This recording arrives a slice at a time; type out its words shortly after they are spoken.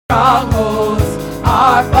Strongholds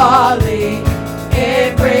are falling,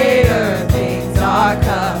 and greater things are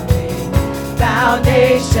coming.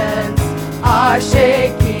 Foundations are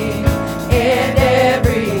shaking, and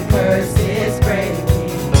every curse is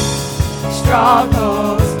breaking.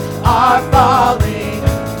 Strongholds are falling,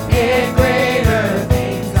 and greater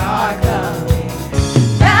things are coming.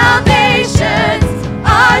 Foundations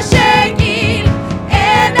are shaking,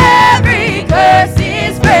 and every curse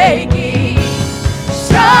is breaking.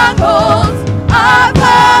 Strongholds are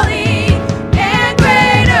falling, and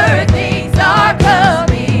greater things are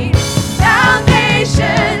coming.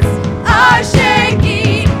 Foundations are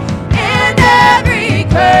shaking, and every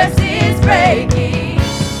curse is breaking.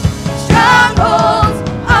 Strongholds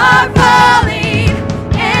are falling,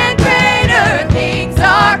 and greater things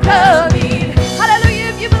are coming. Hallelujah.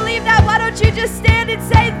 If you believe that, why don't you just stand and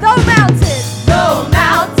say, "The mountains, the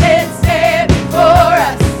mountains stand before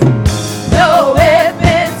us. No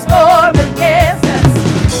weapons formed against us.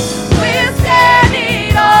 We're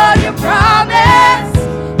standing on your promise.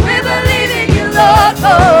 We believe in you, Lord,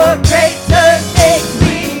 for greater things.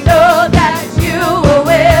 We know that you are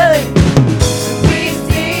willing. We've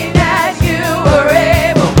seen that you are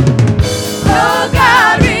able. Oh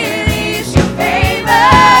God, release your favor.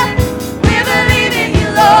 We believe in you,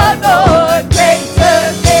 Lord, for greater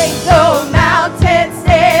things. No mountains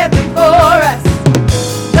stand before us.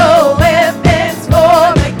 No weapons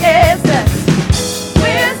formed against us.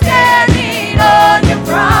 We're standing on your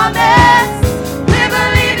promise. We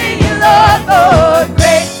believe in you, Lord, for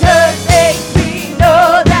greater things. We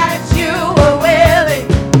know that you are willing.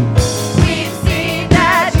 We've seen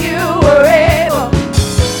that you are able.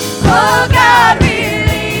 Oh God,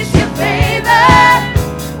 release your favor.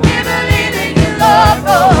 We believe in you, Lord,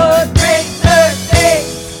 for greater things.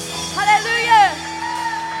 Hallelujah.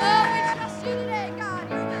 Oh, we trust you today, God.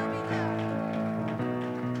 Your will be done.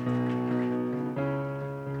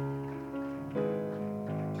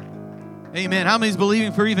 Amen. How many's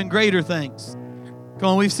believing for even greater things? Come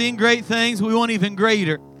on, we've seen great things. We want even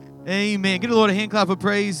greater. Amen. Give the Lord a hand clap of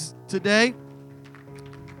praise today.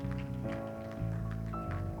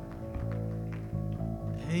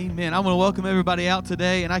 Amen. I want to welcome everybody out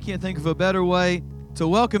today, and I can't think of a better way to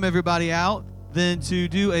welcome everybody out than to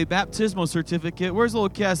do a baptismal certificate. Where's little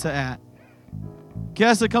Kessa at?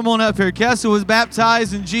 Kessa, come on up here. Kessa was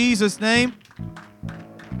baptized in Jesus' name.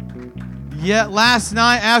 Yet last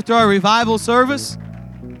night after our revival service,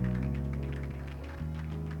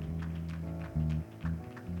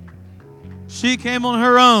 she came on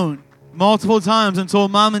her own multiple times and told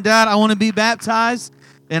Mom and Dad, "I want to be baptized."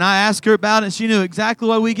 And I asked her about it. She knew exactly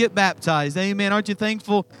why we get baptized. Amen. Aren't you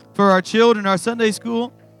thankful for our children, our Sunday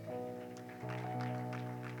school?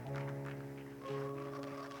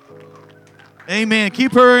 Amen.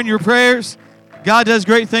 Keep her in your prayers. God does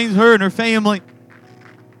great things for her and her family.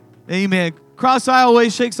 Amen. Cross eye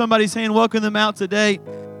always, shake somebody's hand, welcome them out today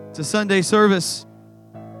to Sunday service.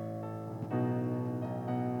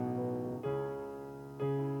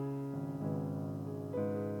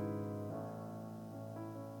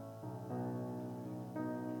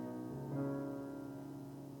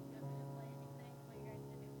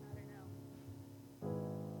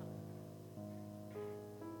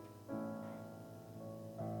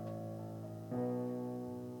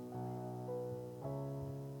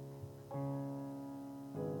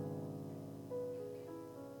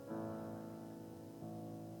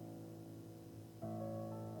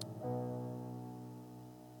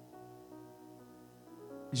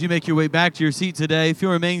 As you make your way back to your seat today, if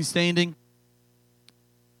you'll remain standing,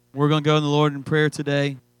 we're going to go in the Lord in prayer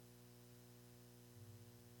today.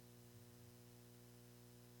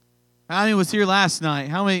 How many was here last night?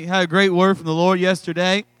 How many had a great word from the Lord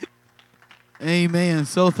yesterday? Amen.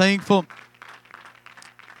 So thankful.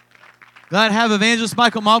 Glad to have Evangelist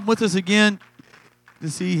Michael Mauldin with us again to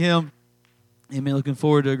see him. Amen. Looking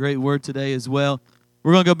forward to a great word today as well.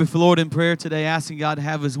 We're going to go before the Lord in prayer today, asking God to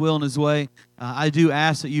have His will and His way. I do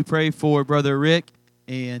ask that you pray for Brother Rick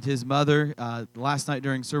and his mother. Last night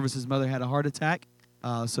during service, his mother had a heart attack,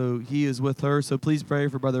 so he is with her. So please pray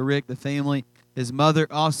for Brother Rick, the family, his mother.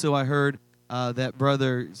 Also, I heard that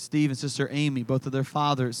Brother Steve and Sister Amy, both of their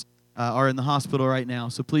fathers, are in the hospital right now.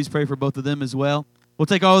 So please pray for both of them as well. We'll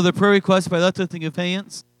take all of the prayer requests by the lifting of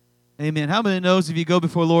hands. Amen. How many knows if you go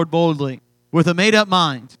before the Lord boldly with a made-up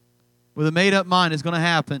mind, with a made-up mind, it's going to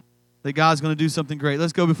happen, that God's going to do something great.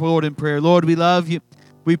 Let's go before the Lord in prayer. Lord, we love you.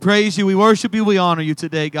 We praise you. We worship you. We honor you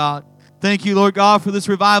today, God. Thank you, Lord God, for this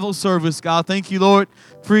revival service, God. Thank you, Lord,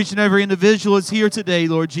 for each and every individual that's here today,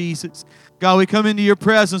 Lord Jesus. God, we come into your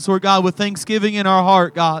presence, Lord God, with thanksgiving in our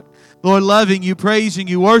heart, God. Lord, loving you, praising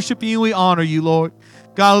you, worshiping you, we honor you, Lord.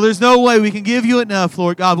 God, there's no way we can give you enough,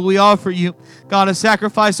 Lord God, but we offer you, God, a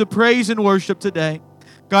sacrifice of praise and worship today.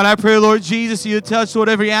 God, I pray, Lord Jesus, you touch, Lord,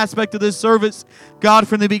 every aspect of this service, God,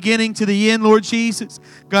 from the beginning to the end, Lord Jesus.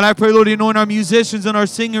 God, I pray, Lord, you anoint our musicians and our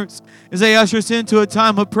singers as they usher us into a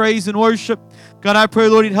time of praise and worship. God, I pray,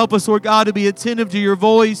 Lord, you'd help us, Lord God, to be attentive to your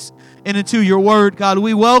voice and into your word. God,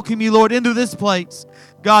 we welcome you, Lord, into this place.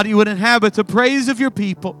 God, you would inhabit the praise of your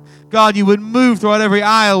people. God, you would move throughout every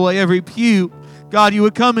aisleway, every pew. God, you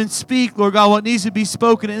would come and speak, Lord God, what needs to be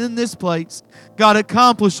spoken in this place. God,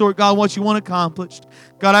 accomplish, Lord God, what you want accomplished.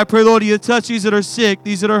 God, I pray, Lord, you touch these that are sick,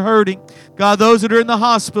 these that are hurting. God, those that are in the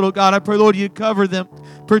hospital, God, I pray, Lord, you cover them,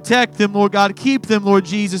 protect them, Lord God, keep them, Lord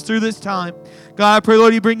Jesus, through this time. God, I pray,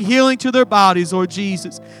 Lord, you bring healing to their bodies, Lord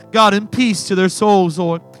Jesus. God, and peace to their souls,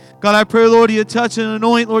 Lord. God, I pray, Lord, you touch and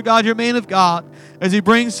anoint, Lord God, your man of God as he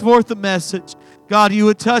brings forth the message. God, you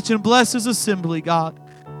would touch and bless his assembly, God.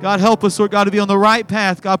 God, help us, Lord God, to be on the right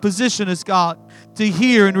path. God, position us, God, to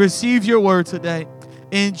hear and receive your word today.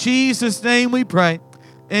 In Jesus' name we pray.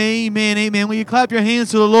 Amen, amen. Will you clap your hands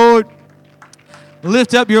to the Lord?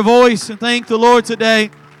 Lift up your voice and thank the Lord today,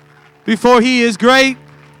 before he is great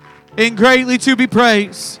and greatly to be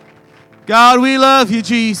praised. God, we love you,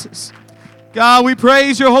 Jesus. God, we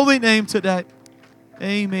praise your holy name today.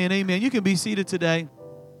 Amen, amen. You can be seated today.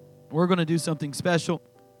 We're going to do something special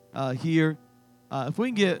here. If we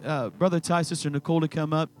can get Brother Ty, Sister Nicole to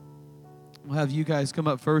come up, we'll have you guys come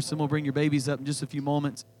up first, and we'll bring your babies up in just a few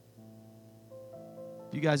moments.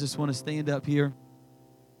 If you guys just want to stand up here.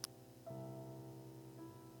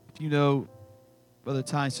 If you know Brother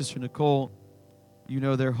Ty and Sister Nicole, you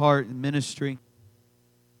know their heart and ministry.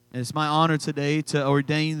 And it's my honor today to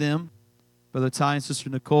ordain them, Brother Ty and Sister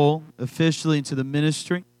Nicole, officially into the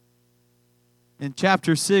ministry. In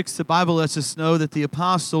chapter 6, the Bible lets us know that the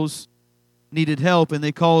apostles needed help, and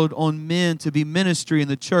they called on men to be ministry in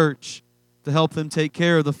the church to help them take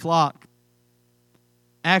care of the flock.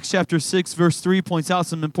 Acts chapter 6, verse 3 points out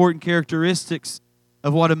some important characteristics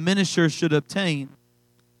of what a minister should obtain.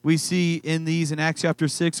 We see in these in Acts chapter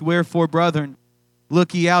 6, wherefore, brethren,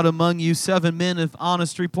 look ye out among you 7 men of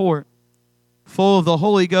honest report, full of the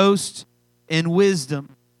Holy Ghost and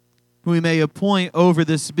wisdom, who we may appoint over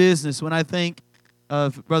this business. When I think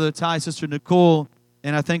of Brother Ty, Sister Nicole,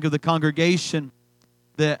 and I think of the congregation,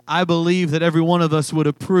 that I believe that every one of us would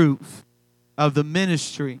approve of the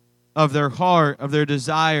ministry, of their heart, of their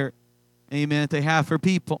desire, amen, that they have for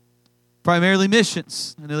people. Primarily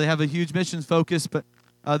missions. I know they have a huge missions focus, but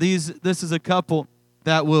this is a couple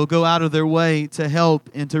that will go out of their way to help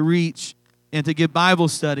and to reach and to give Bible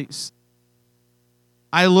studies.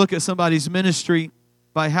 I look at somebody's ministry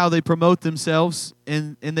by how they promote themselves,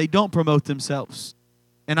 and they don't promote themselves.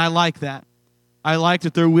 And I like that. I like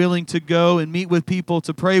that they're willing to go and meet with people,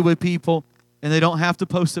 to pray with people, and they don't have to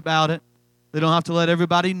post about it. They don't have to let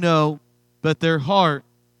everybody know, but their heart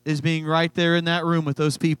is being right there in that room with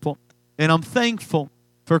those people. And I'm thankful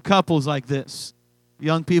for couples like this.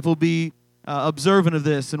 Young people, be observant of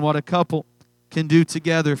this and what a couple can do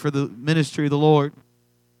together for the ministry of the Lord.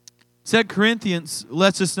 2 Corinthians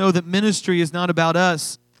lets us know that ministry is not about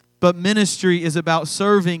us, but ministry is about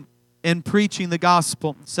serving and preaching the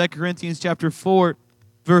gospel. 2 Corinthians chapter 4,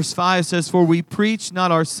 verse 5 says, for we preach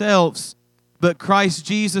not ourselves, but Christ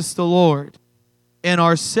Jesus the Lord, and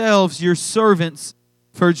ourselves your servants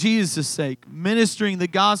for Jesus' sake. Ministering the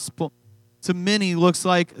gospel to many looks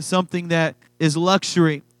like something that is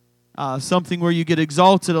luxury, something where you get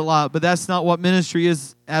exalted a lot, but that's not what ministry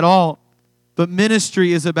is at all. But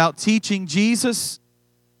ministry is about teaching Jesus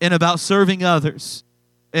and about serving others.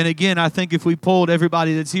 And again, I think if we polled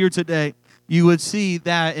everybody that's here today, you would see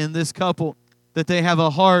that in this couple, that they have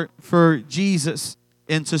a heart for Jesus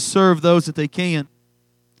and to serve those that they can.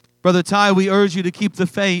 Brother Ty, we urge you to keep the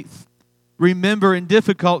faith. Remember in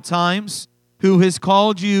difficult times who has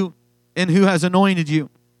called you and who has anointed you.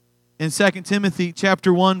 In 2 Timothy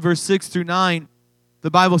chapter 1, verse 6 through 9,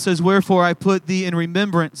 the Bible says, wherefore I put thee in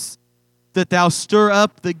remembrance, that thou stir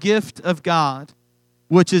up the gift of God,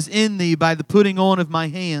 which is in thee by the putting on of my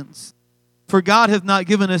hands. For God hath not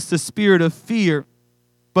given us the spirit of fear,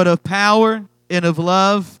 but of power and of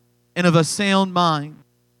love and of a sound mind.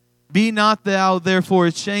 Be not thou therefore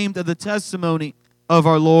ashamed of the testimony of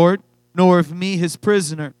our Lord, nor of me his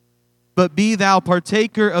prisoner, but be thou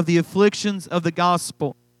partaker of the afflictions of the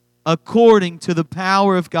gospel, according to the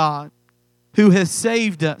power of God, who has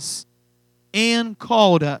saved us and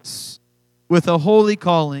called us with a holy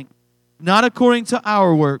calling, not according to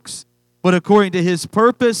our works, but according to his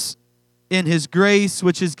purpose in his grace,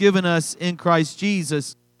 which is given us in Christ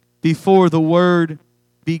Jesus before the world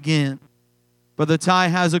began. Brother Ty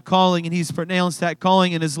has a calling, and he's pronounced that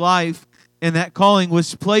calling in his life, and that calling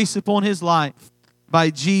was placed upon his life by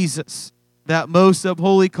Jesus, that most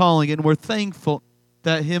holy calling, and we're thankful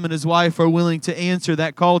that him and his wife are willing to answer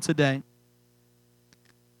that call today.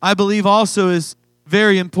 I believe also is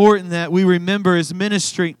very important that we remember as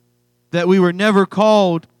ministry that we were never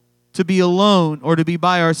called to be alone or to be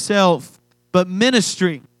by ourselves, but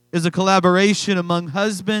ministry is a collaboration among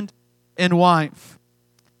husband and wife.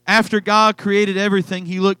 After God created everything,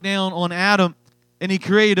 he looked down on Adam and he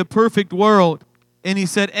created a perfect world, and he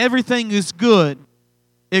said everything is good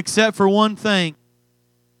except for one thing.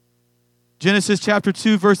 Genesis chapter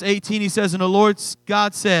 2 verse 18, he says, and the Lord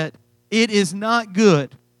God said, it is not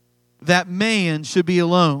good that man should be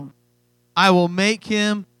alone. I will make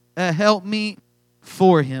him a helpmeet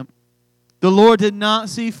for him. The Lord did not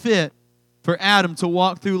see fit for Adam to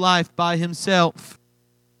walk through life by himself,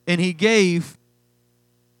 and he gave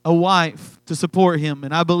a wife to support him.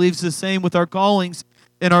 And I believe it's the same with our callings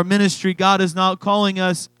in our ministry. God is not calling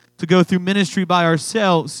us to go through ministry by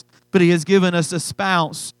ourselves, but he has given us a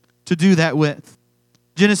spouse to do that with.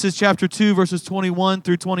 Genesis chapter 2 verses 21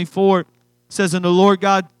 through 24 says, and the Lord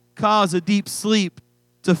God caused a deep sleep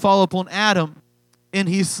to fall upon Adam, and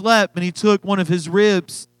he slept, and he took one of his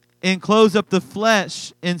ribs and closed up the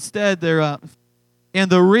flesh instead thereof. And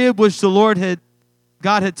the rib which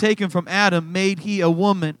God had taken from Adam made he a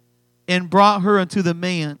woman, and brought her unto the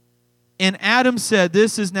man. And Adam said,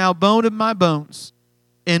 this is now bone of my bones,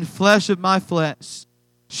 and flesh of my flesh.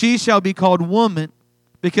 She shall be called woman,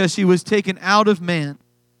 because she was taken out of man.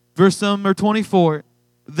 Verse number 24,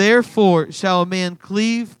 therefore shall a man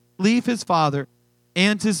leave his father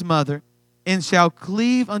and his mother, and shall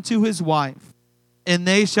cleave unto his wife, and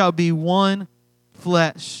they shall be one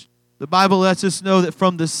flesh. The Bible lets us know that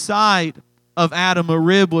from the side of Adam a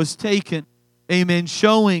rib was taken, amen,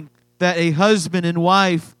 showing that a husband and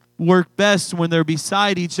wife work best when they're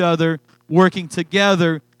beside each other, working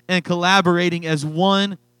together and collaborating as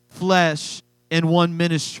one flesh in one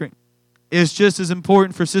ministry. It's just as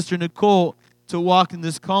important for Sister Nicole to walk in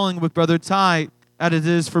this calling with Brother Ty as it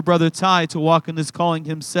is for Brother Ty to walk in this calling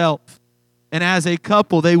himself. And as a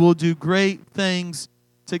couple, they will do great things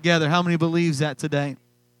together. How many believes that today?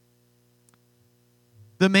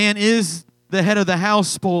 The man is the head of the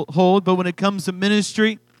household, but when it comes to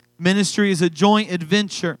ministry, ministry is a joint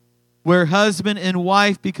adventure where husband and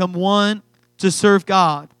wife become one to serve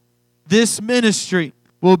God. This ministry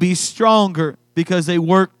will be stronger because they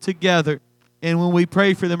work together. And when we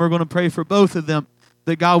pray for them, we're going to pray for both of them,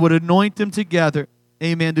 that God would anoint them together,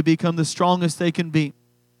 amen, to become the strongest they can be.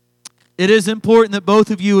 It is important that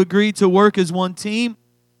both of you agree to work as one team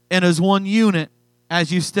and as one unit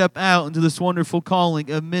as you step out into this wonderful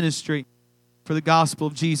calling of ministry for the gospel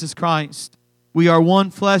of Jesus Christ. We are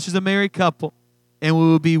one flesh as a married couple, and we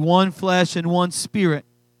will be one flesh and one spirit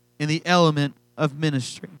in the element of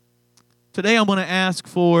ministry. Today I'm going to ask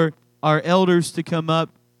for our elders to come up.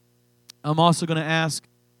 I'm also going to ask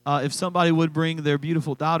if somebody would bring their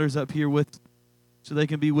beautiful daughters up here so they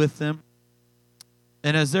can be with them.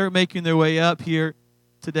 And as they're making their way up here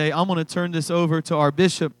today, I'm going to turn this over to our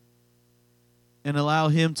bishop and allow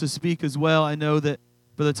him to speak as well. I know that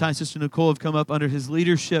Brother Ty and Sister Nicole have come up under his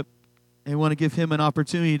leadership, and want to give him an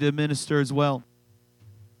opportunity to minister as well.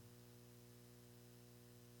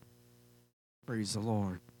 Praise the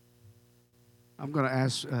Lord. I'm going to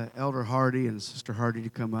ask Elder Hardy and Sister Hardy to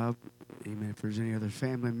come up. Amen. If there's any other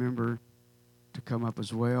family member to come up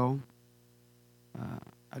as well.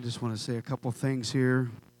 I just want to say a couple things here.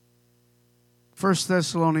 1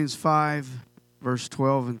 Thessalonians 5, verse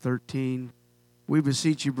 12 and 13. We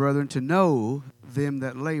beseech you, brethren, to know them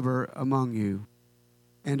that labor among you,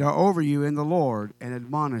 and are over you in the Lord, and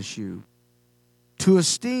admonish you, to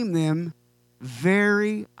esteem them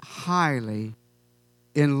very highly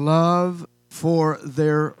in love for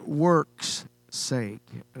their works' sake.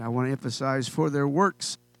 And I want to emphasize, for their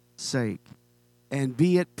works' sake, and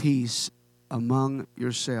be at peace among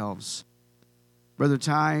yourselves. Brother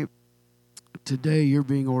Ty, today you're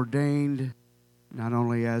being ordained not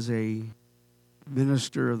only as a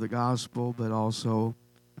minister of the gospel, but also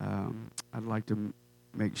I'd like to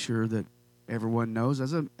make sure that everyone knows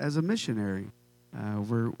as a missionary.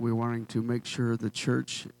 We're wanting to make sure the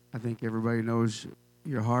church, I think everybody knows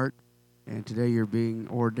your heart, and today you're being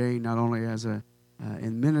ordained not only as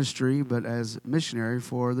in ministry, but as missionary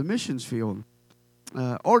for the missions field.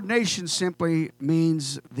 Ordination simply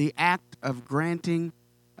means the act of granting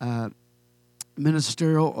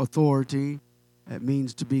ministerial authority. It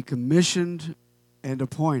means to be commissioned and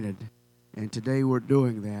appointed. And today we're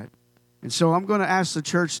doing that. And so I'm going to ask the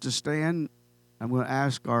church to stand. I'm going to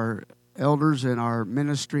ask our elders in our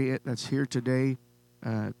ministry that's here today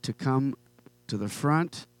to come to the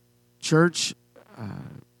front. Church,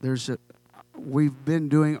 we've been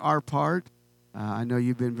doing our part. I know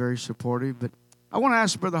you've been very supportive, but I want to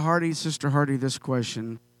ask Brother Hardy, Sister Hardy, this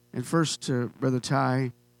question. And first to Brother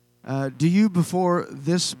Ty, do you, before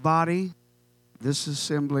this body, this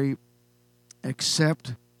assembly,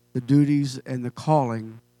 accept the duties and the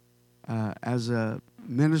calling as a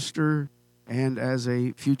minister and as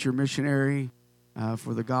a future missionary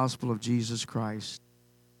for the gospel of Jesus Christ?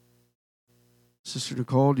 Sister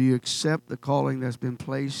Nicole, do you accept the calling that's been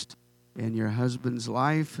placed in your husband's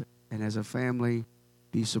life, and as a family,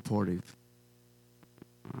 be supportive?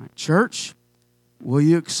 All right. Church, will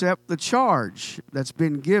you accept the charge that's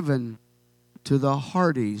been given to the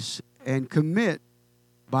Hardys and commit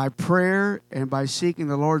by prayer and by seeking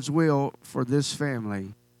the Lord's will for this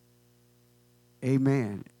family?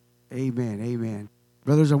 Amen. Amen. Amen.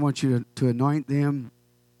 Brothers, I want you to anoint them.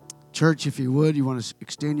 Church, if you would, you want to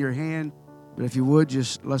extend your hand. But if you would,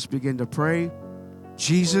 just let's begin to pray.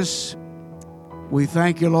 Jesus, we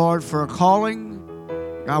thank you, Lord, for a calling.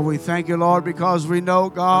 God, we thank you, Lord, because we know,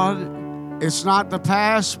 God, it's not the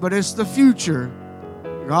past, but it's the future.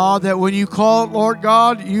 God, that when you call, Lord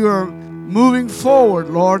God, you are moving forward,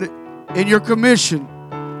 Lord, in your commission.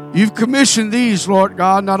 You've commissioned these, Lord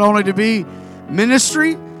God, not only to be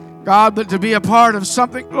ministry, God, but to be a part of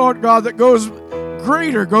something, Lord God, that goes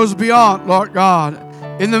greater, goes beyond, Lord God.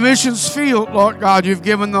 In the missions field, Lord God, you've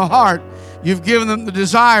given the heart. You've given them the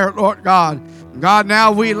desire, Lord God. God,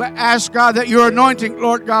 now we ask, God, that your anointing,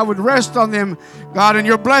 Lord God, would rest on them, God, and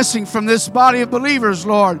your blessing from this body of believers,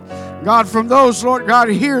 Lord. God, from those, Lord God,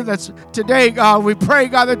 here that's today, God, we pray,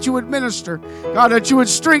 God, that you would minister, God, that you would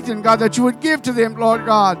strengthen, God, that you would give to them, Lord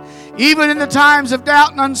God, even in the times of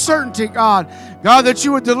doubt and uncertainty, God, that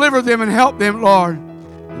you would deliver them and help them, Lord.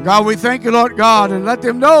 God, we thank you, Lord God, and let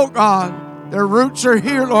them know, God, their roots are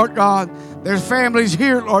here, Lord God. Their families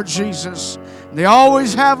here, Lord Jesus. They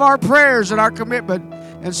always have our prayers and our commitment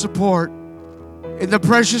and support. In the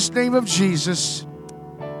precious name of Jesus,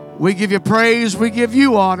 we give you praise, we give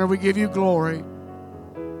you honor, we give you glory.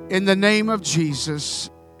 In the name of Jesus,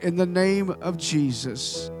 in the name of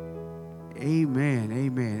Jesus. Amen,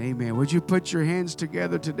 amen, amen. Would you put your hands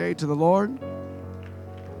together today to the Lord?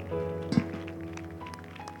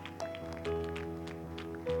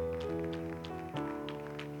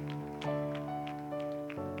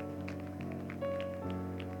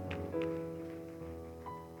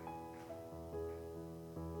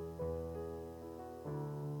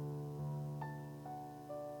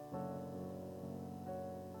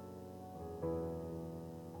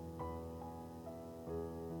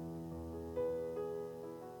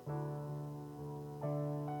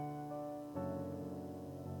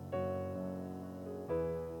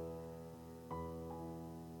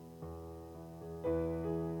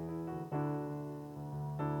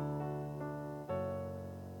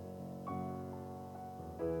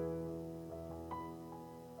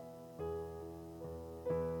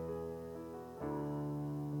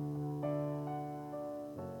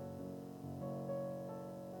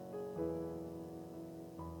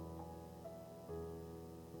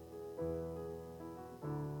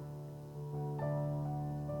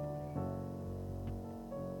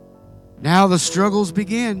 Now the struggles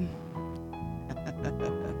begin.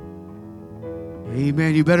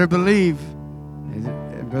 Amen. You better believe.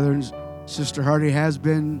 And Brother and Sister Hardy has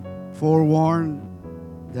been forewarned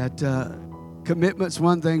that commitment's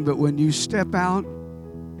one thing, but when you step out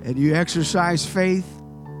and you exercise faith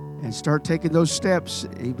and start taking those steps,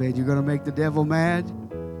 amen, you're going to make the devil mad,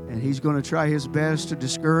 and he's going to try his best to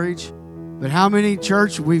discourage. But how many,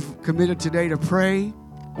 church, we've committed today to pray?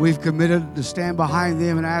 We've committed to stand behind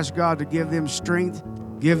them and ask God to give them strength,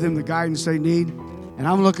 give them the guidance they need. And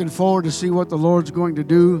I'm looking forward to see what the Lord's going to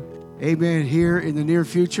do, amen, here in the near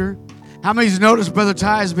future. How many's noticed Brother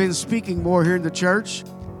Ty has been speaking more here in the church?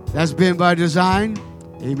 That's been by design.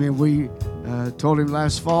 Amen. We told him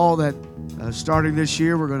last fall that starting this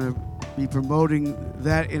year, we're going to be promoting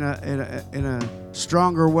that in a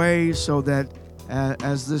stronger way, so that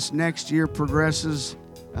as this next year progresses,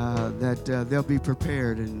 that they'll be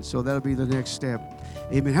prepared, and so that'll be the next step.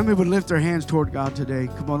 Amen. How many would lift their hands toward God today?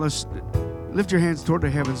 Come on, let's lift your hands toward the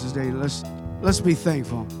heavens today. Let's be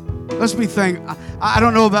thankful. Let's be thankful. I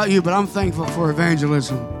don't know about you, but I'm thankful for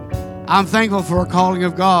evangelism. I'm thankful for a calling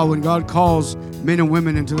of God when God calls men and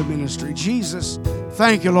women into the ministry. Jesus,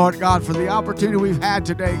 thank you, Lord God, for the opportunity we've had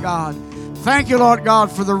today, God. Thank you, Lord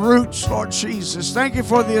God, for the roots, Lord Jesus. Thank you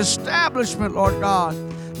for the establishment, Lord God.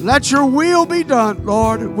 Let your will be done,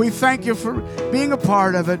 Lord. We thank you for being a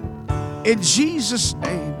part of it. In Jesus'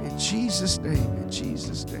 name, in Jesus' name, in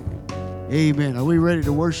Jesus' name. Amen. Are we ready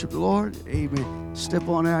to worship the Lord? Amen. Step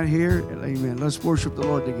on out here. And amen. Let's worship the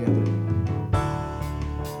Lord together.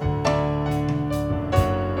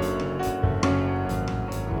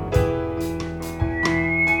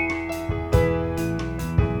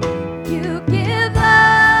 You give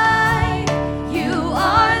life, you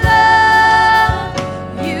are love,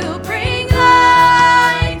 you bring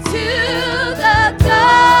light to the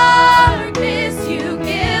darkness, you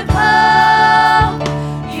give hope,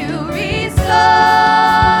 you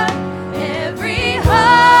restore every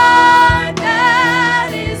heart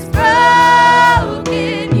that is broken.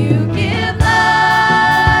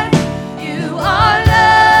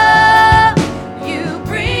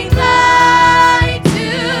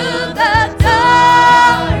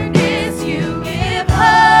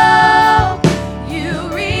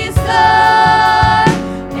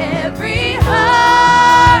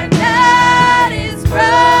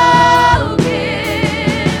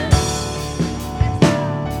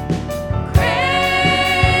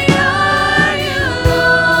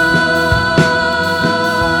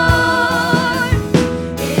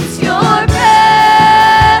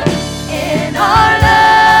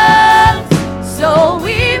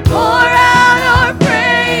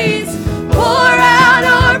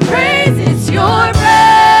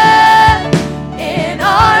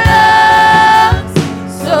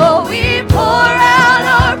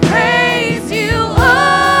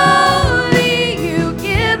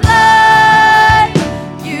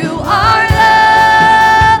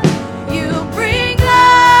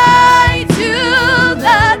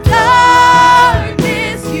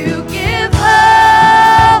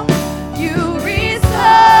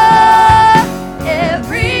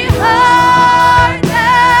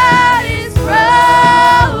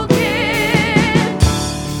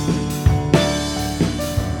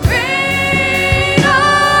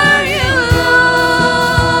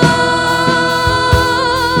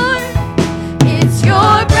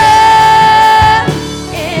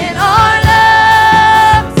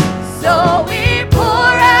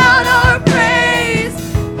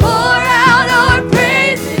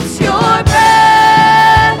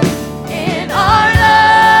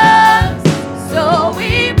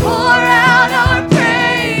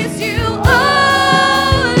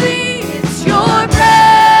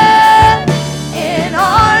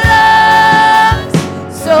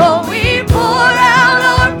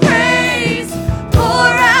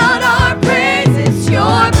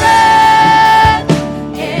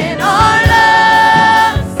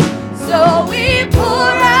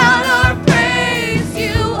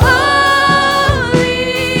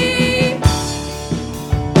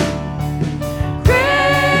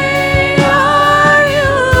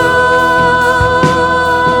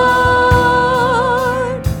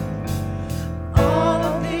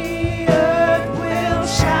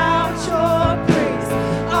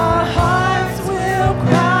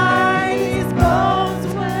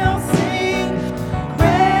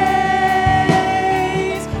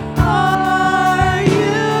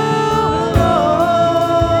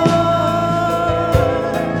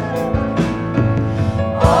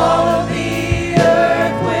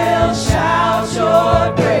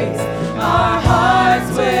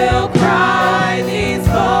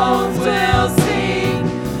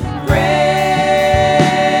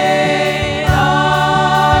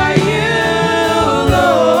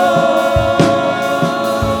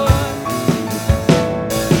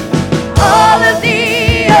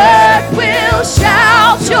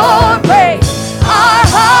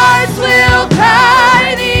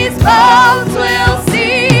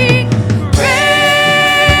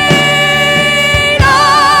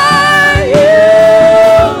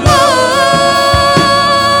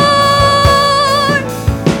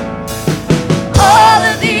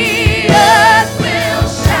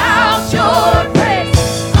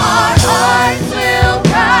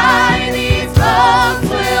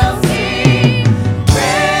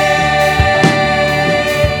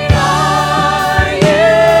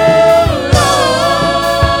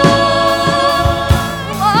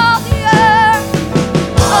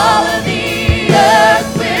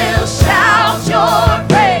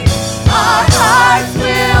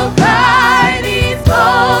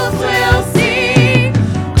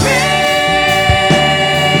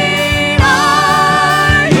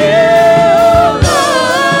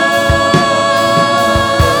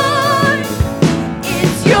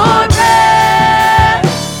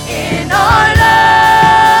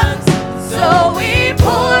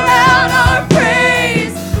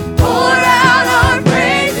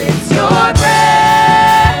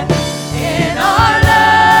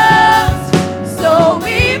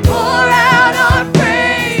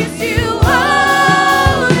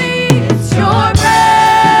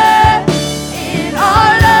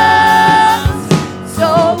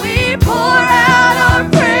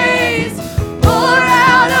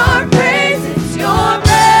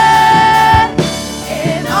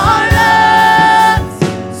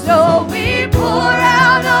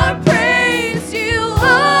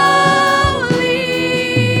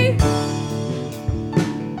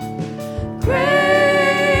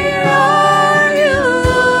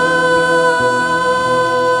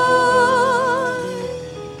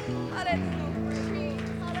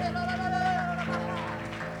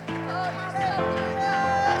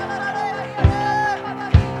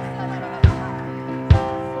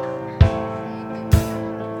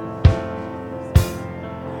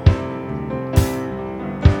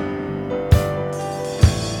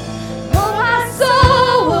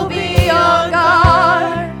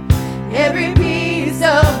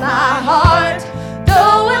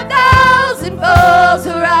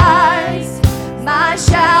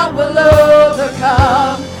 I will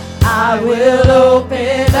overcome. I will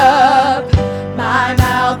open up my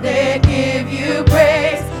mouth and give you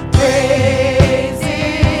praise. Praise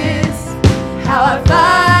is how I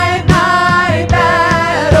fight my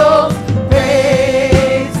battles.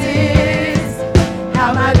 Praise is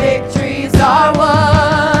how my victories are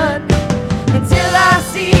won. Until I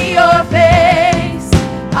see your face,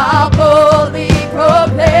 I'll boldly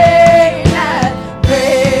proclaim that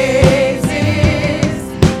praise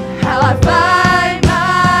is how I fight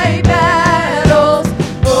my battles.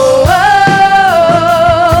 Oh,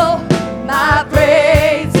 my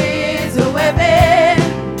praise is a weapon.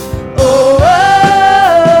 Oh,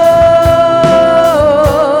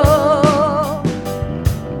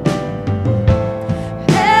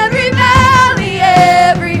 every valley,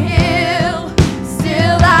 every hill,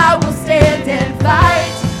 still I will stand and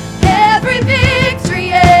fight. Every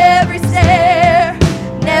victory, every snare,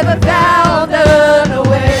 never found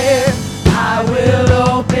unaware. I will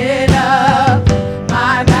open up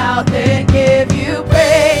my mouth and give you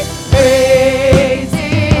praise. Praise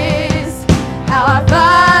is how I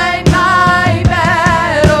fight my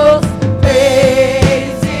battles.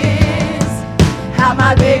 Praise is how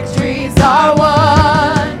my victories are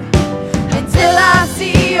won. Until I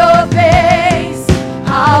see your face,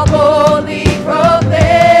 I'll boldly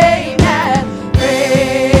proclaim that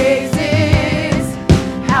praise is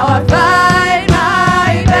how I fight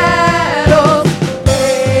my battles.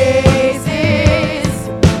 Praise is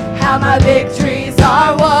how my victories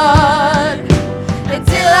are won.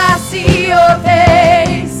 Until I see your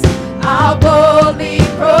face, I'll boldly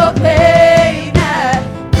proclaim that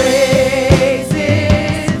praise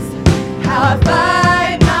is how I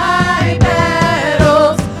fight my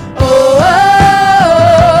battles.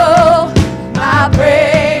 Oh, my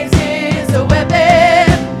praise is a weapon.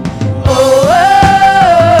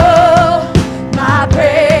 Oh, my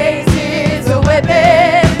praise is a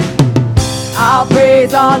weapon. I'll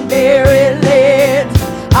praise on barren land.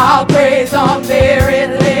 I'll praise on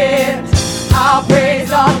barren land. I'll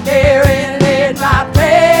praise on barren land. My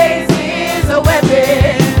praise is a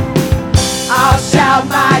weapon. I'll shout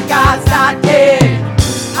my God's not dead.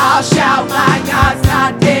 I'll shout my God's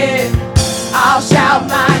not dead. I'll shout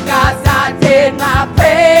my God's not dead. My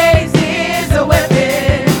praise is a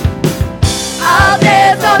weapon. I'll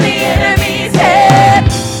dance on the enemy's head.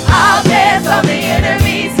 I'll dance on the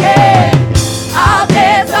enemy's head. I'll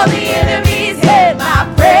dance on the enemy's head. My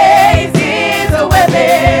praise is a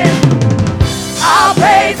weapon. I'll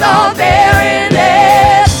praise on barren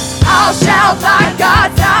land. I'll shout my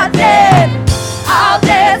God's not dead. I'll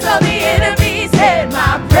dance on the enemy's head.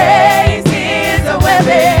 My praise is a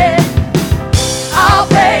weapon. I'll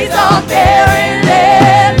praise on barren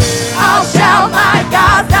land. I'll shout my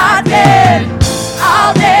God's not dead.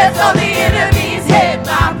 I'll dance on the enemy's head.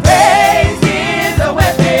 My praise is a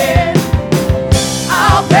weapon.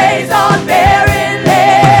 I'll praise on barren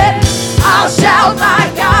land. I'll shout my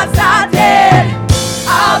God's not dead.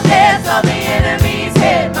 I'll dance on the enemy's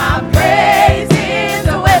head. My praise is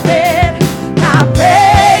a weapon. My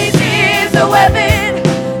praise is a weapon.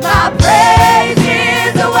 My praise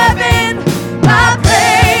is a weapon. My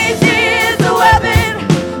praise is a weapon.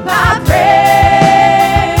 My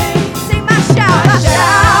praise. Sing my shout. My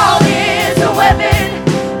shout is a weapon.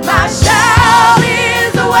 My shout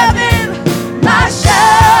is a weapon. My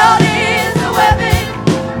shout is a weapon.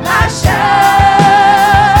 My shout.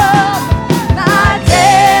 My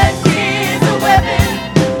dance is a weapon.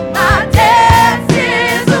 My dance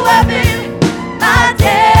is a weapon. My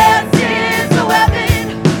dance is a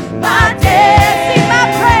weapon. My dance. Sing my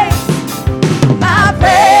praise. My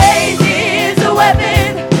praise is a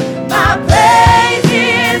weapon. My praise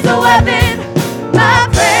is a weapon. My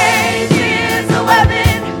praise is a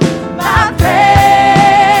weapon. My praise.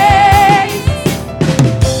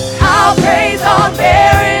 I'll praise on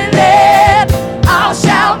barren land. I'll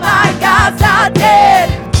shout my God's not dead.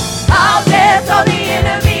 I'll dance on the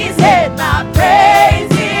enemy's head. My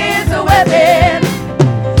praise is a weapon.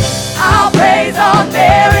 I'll praise on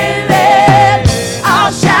barren land.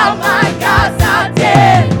 I'll shout my God's not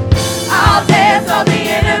dead. I'll dance on the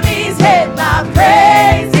enemy's head. My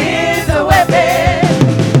praise is a weapon.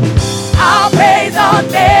 I'll praise on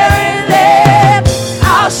barren land.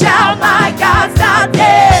 I'll shout my God's not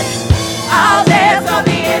dead. I'll dance on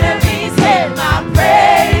the enemy's head. My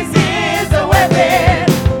praise is a weapon.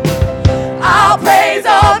 I'll praise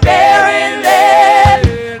on barren land.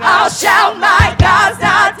 I'll shout my God's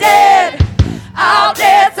not dead. I'll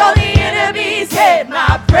dance on the enemy's head.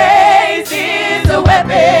 My praise is a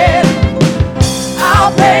weapon.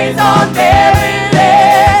 I'll praise on barren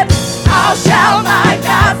land. I'll shout my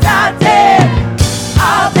God's not dead.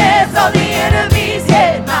 I'll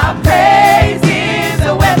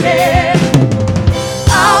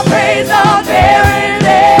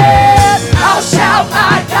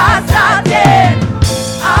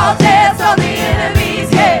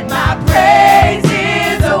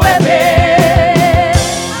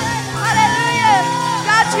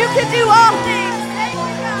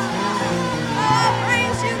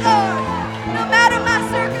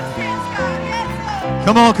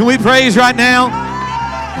we praise right now?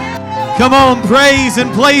 Come on, praise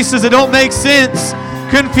in places that don't make sense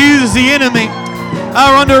confuses the enemy.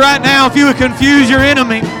 I wonder right now if you would confuse your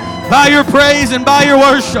enemy by your praise and by your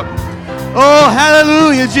worship. Oh,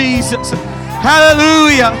 hallelujah, Jesus.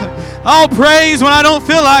 Hallelujah. I'll praise when I don't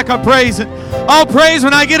feel like I'm praising. I'll praise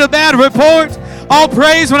when I get a bad report. I'll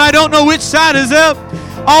praise when I don't know which side is up.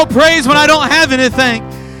 I'll praise when I don't have anything.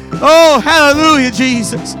 Oh, hallelujah,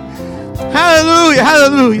 Jesus. Hallelujah,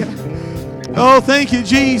 hallelujah. Oh, thank you,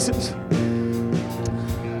 Jesus.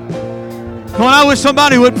 Come on, I wish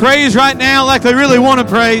somebody would praise right now like they really want to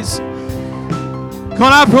praise. Come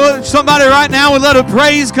on, I wish somebody right now would let a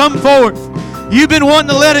praise come forth. You've been wanting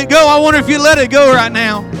to let it go. I wonder if you let it go right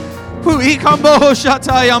now. Come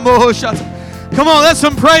on, let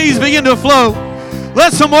some praise begin to flow.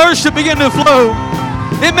 Let some worship begin to flow.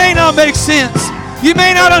 It may not make sense. You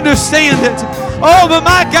may not understand it. Oh, but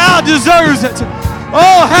my God deserves it.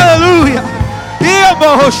 Oh, hallelujah.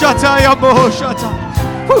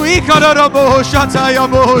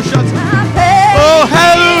 Oh,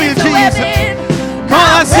 hallelujah, Jesus. Come on,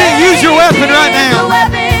 I sing. Use your weapon right now.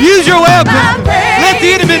 Use your weapon. Let the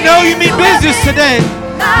enemy know you mean business today.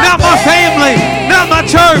 Not my family, not my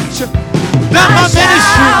church, not my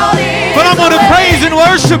ministry, but I'm going to praise and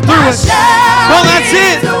worship through it. Well, that's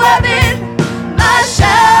it. My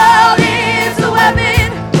shout is a weapon.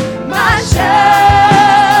 My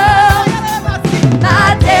shout.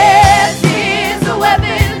 My dance is a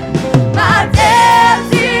weapon. My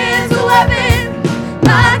dance is a weapon.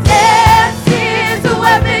 My dance is a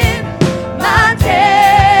weapon. My dance.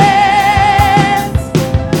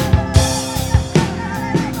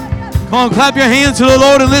 Come on, clap your hands to the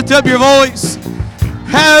Lord and lift up your voice.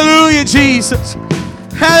 Hallelujah, Jesus.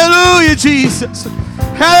 Hallelujah, Jesus.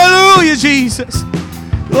 Hallelujah, Jesus.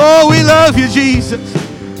 Oh, we love you, Jesus.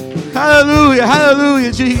 Hallelujah,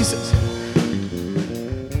 hallelujah, Jesus.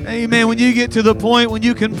 Amen. When you get to the point when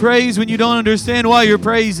you can praise when you don't understand why you're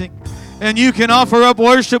praising, and you can offer up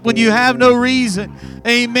worship when you have no reason.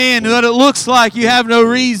 Amen. What it looks like you have no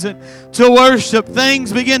reason to worship.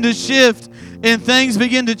 Things begin to shift and things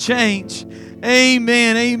begin to change.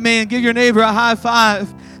 Amen. Amen. Give your neighbor a high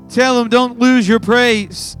five. Tell him don't lose your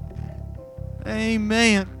praise.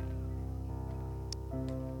 Amen.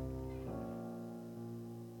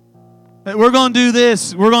 We're going to do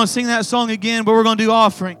this. We're going to sing that song again, but we're going to do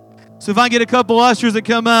offering. So if I get a couple ushers that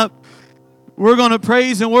come up, we're going to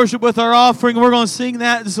praise and worship with our offering. We're going to sing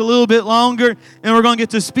that just a little bit longer, and we're going to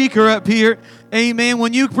get the speaker up here. Amen.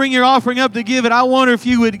 When you bring your offering up to give it, I wonder if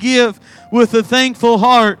you would give with a thankful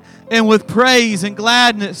heart and with praise and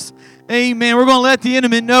gladness. Amen. We're going to let the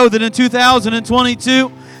enemy know that in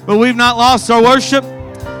 2022, but we've not lost our worship,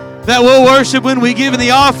 that we'll worship when we give in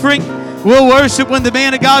the offering. We'll worship when the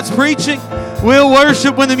man of God's preaching. We'll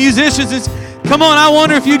worship when the musicians is. Come on, I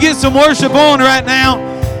wonder if you get some worship on right now.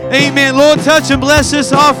 Amen. Lord, touch and bless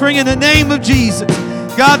this offering in the name of Jesus.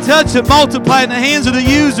 God, touch it, multiply it in the hands of the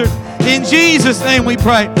user. In Jesus' name we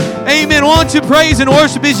pray. Amen. Why don't you praise and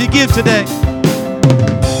worship as you give today?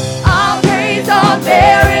 I'll praise on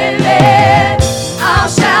barren land. I'll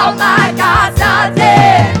shout, my God's not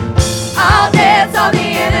dead. I'll dance on the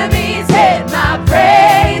enemy's head. My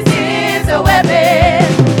praise is a weapon.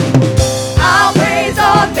 I'll praise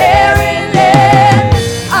on barren land.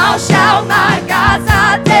 I'll shout, my God's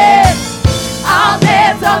not dead. I'll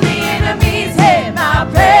dance on the enemy's head. My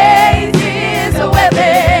praise is a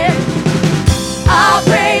weapon. I'll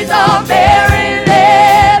praise on barren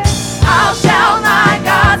land. I'll shout, my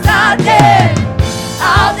God's not dead.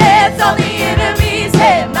 I'll dance on the enemy's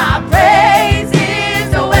head. My praise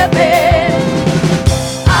is a weapon.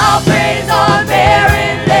 I'll praise on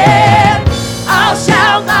barren land. I'll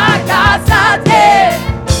shout, my God's not dead.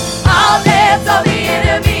 I'll dance on the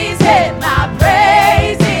enemy's head. My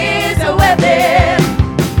praise is a weapon.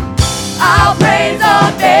 I'll praise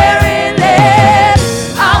on barren land.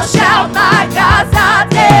 I'll shout, my God's not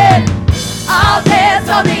dead. I'll dance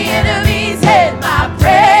on the enemy's head. My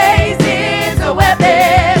praise is a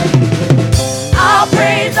weapon. I'll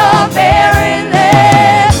praise on barren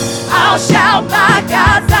land. I'll shout, my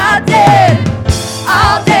God's not dead.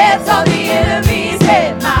 I'll dance on the enemy's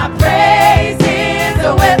head. My praise is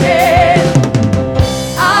a weapon.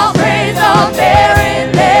 I'll praise on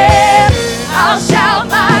barren land. I'll shout,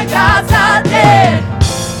 my God's not dead.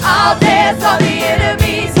 I'll dance on the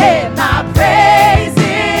enemy's head. My praise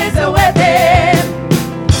is a weapon.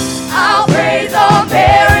 I'll praise on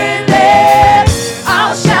barren land.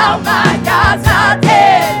 I'll shout, my God's not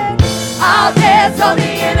dead. I'll dance on the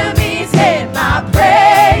enemy's head. My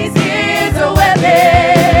praise is a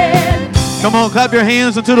weapon. Come on, clap your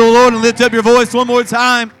hands unto the Lord and lift up your voice one more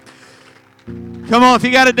time. Come on, if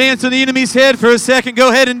you got to dance on the enemy's head for a second, go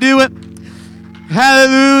ahead and do it.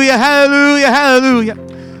 Hallelujah, hallelujah,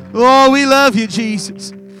 hallelujah. Oh, we love you,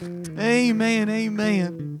 Jesus. Amen,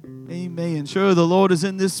 amen, amen. Sure, the Lord is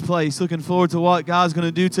in this place. Looking forward to what God's going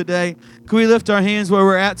to do today. Can we lift our hands where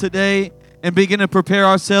we're at today and begin to prepare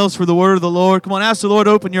ourselves for the word of the Lord? Come on, ask the Lord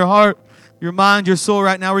to open your heart, your mind, your soul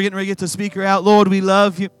right now. We're getting ready to get the speaker out. Lord, we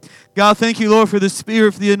love you. God, thank you, Lord, for the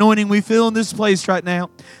Spirit, for the anointing we feel in this place right now.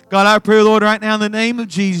 God, I pray, Lord, right now in the name of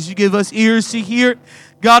Jesus, you give us ears to hear,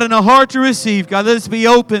 God, and a heart to receive. God, let us be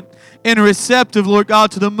open and receptive, Lord God,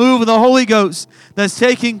 to the move of the Holy Ghost that's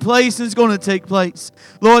taking place and is going to take place.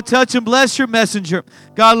 Lord, touch and bless your messenger.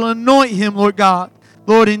 God, anoint him, Lord God.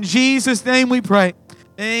 Lord, in Jesus' name we pray.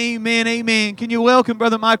 Amen, amen. Can you welcome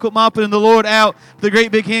Brother Michael Moppin and the Lord out with a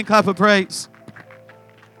great big hand clap of praise?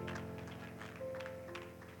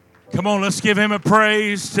 Come on, let's give him a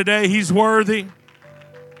praise today. He's worthy.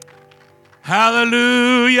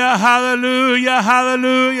 Hallelujah, hallelujah,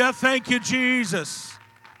 hallelujah. Thank you, Jesus.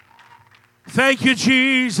 Thank you,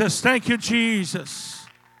 Jesus. Thank you, Jesus.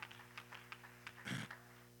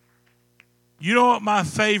 You know what my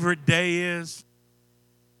favorite day is?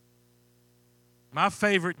 My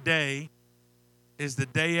favorite day is the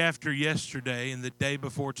day after yesterday and the day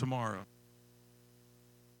before tomorrow.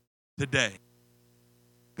 Today.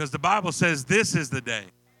 Because the Bible says this is the day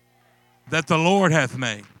that the Lord hath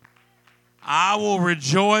made. I will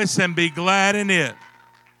rejoice and be glad in it.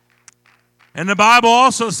 And the Bible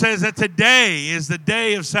also says that today is the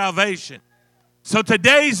day of salvation. So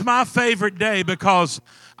today's my favorite day because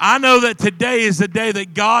I know that today is the day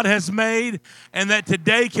that God has made and that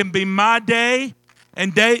today can be my day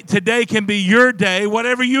and today can be your day.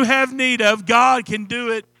 Whatever you have need of, God can do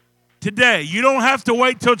it today. You don't have to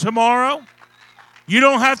wait till tomorrow. You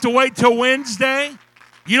don't have to wait till Wednesday.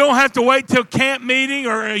 You don't have to wait till camp meeting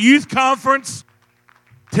or a youth conference.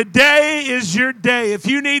 Today is your day. If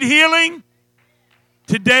you need healing,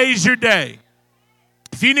 today's your day.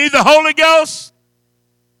 If you need the Holy Ghost,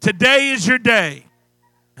 today is your day.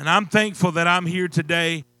 And I'm thankful that I'm here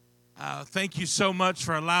today. Thank you so much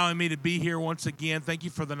for allowing me to be here once again. Thank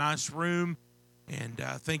you for the nice room. And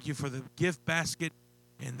thank you for the gift basket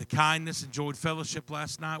and the kindness. Enjoyed fellowship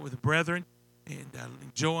last night with the brethren. And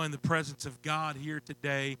enjoying the presence of God here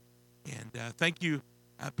today. And thank you,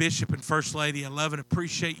 Bishop and First Lady. I love and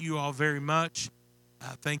appreciate you all very much.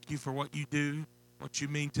 Thank you for what you do, what you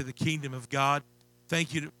mean to the kingdom of God.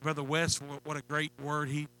 Thank you to Brother West for what a great word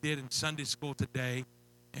he did in Sunday school today.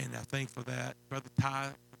 And I thank for that. Brother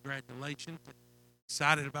Ty, congratulations.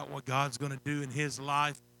 Excited about what God's going to do in his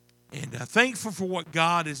life. And thankful for what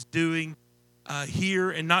God is doing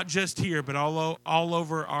here, and not just here, but all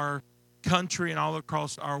over our country and all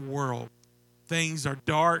across our world. Things are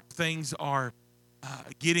dark. Things are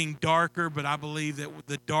getting darker, but I believe that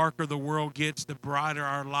the darker the world gets, the brighter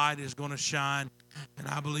our light is going to shine. And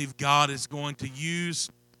I believe God is going to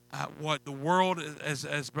use what the world,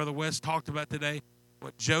 as Brother West talked about today,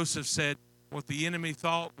 what Joseph said, what the enemy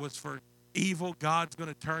thought was for evil, God's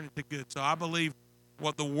going to turn it to good. So I believe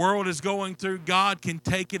what the world is going through, God can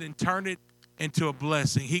take it and turn it into a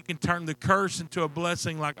blessing. He can turn the curse into a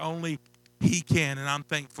blessing like only He can, and I'm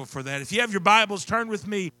thankful for that. If you have your Bibles, turn with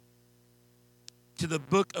me to the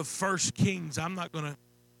book of 1 Kings. I'm not going to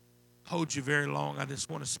hold you very long. I just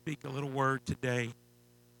want to speak a little word today.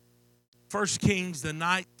 1 Kings, the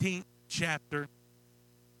 19th chapter.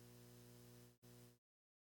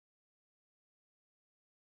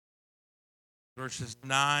 Verses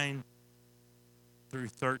 9 through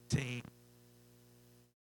 13.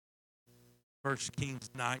 1 Kings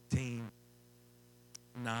 19,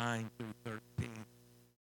 9 through 13.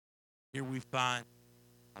 Here we find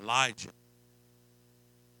Elijah.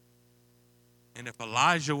 And if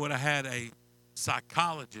Elijah would have had a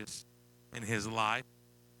psychologist in his life,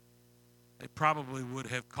 they probably would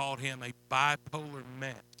have called him a bipolar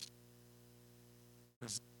mess.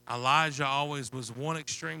 Because Elijah always was one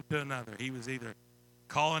extreme to another. He was either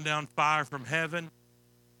calling down fire from heaven,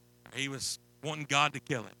 or he was wanting God to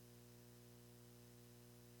kill him.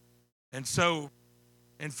 And so,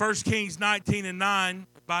 in 1 Kings 19 and 9,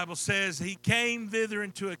 the Bible says, he came thither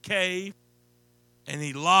into a cave, and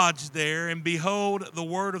he lodged there. And behold, the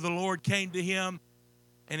word of the Lord came to him,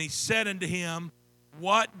 and he said unto him,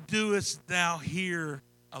 what doest thou here,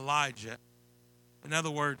 Elijah? In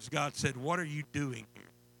other words, God said, what are you doing here?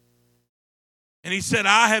 And he said,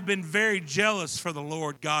 I have been very jealous for the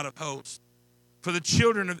Lord God of hosts. For the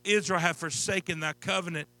children of Israel have forsaken thy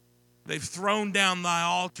covenant. They've thrown down thy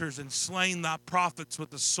altars and slain thy prophets with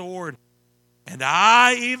the sword. And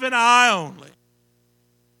I, even I only.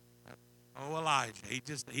 Oh, Elijah,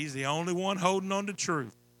 he's the only one holding on to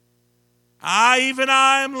truth. I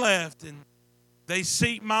am left, and they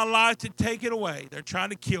seek my life to take it away. They're trying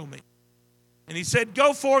to kill me. And he said,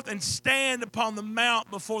 go forth and stand upon the mount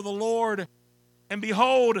before the Lord. And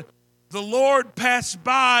behold, the Lord passed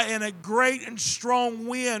by, and a great and strong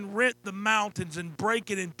wind rent the mountains and brake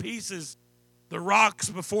it in pieces, the rocks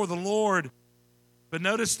before the Lord. But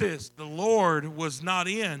notice this, the Lord was not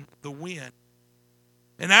in the wind.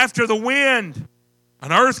 And after the wind,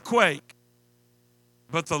 an earthquake.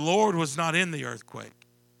 But the Lord was not in the earthquake.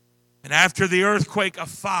 And after the earthquake, a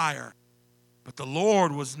fire. But the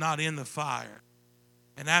Lord was not in the fire.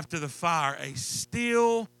 And after the fire, a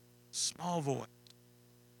still small voice.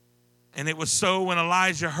 And it was so when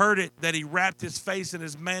Elijah heard it that he wrapped his face in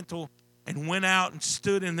his mantle and went out and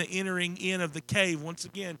stood in the entering in of the cave. Once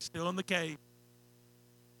again, still in the cave.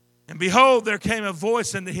 And behold, there came a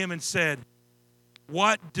voice unto him and said,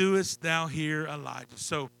 what doest thou here, Elijah?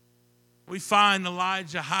 So we find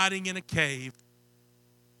Elijah hiding in a cave.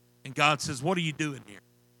 And God says, what are you doing here?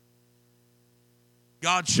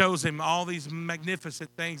 God shows him all these magnificent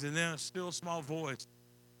things, and then a still small voice.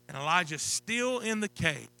 And Elijah's still in the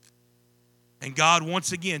cave. And God,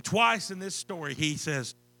 once again, twice in this story, he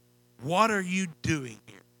says, what are you doing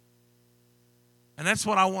here? And that's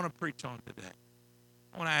what I want to preach on today.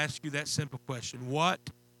 I want to ask you that simple question. What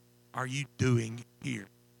are you doing here?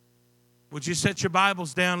 Would you set your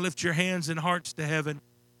Bibles down, lift your hands and hearts to heaven?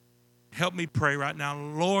 Help me pray right now.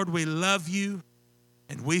 Lord, we love you,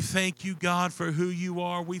 and we thank you, God, for who you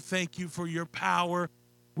are. We thank you for your power.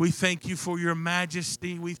 We thank you for your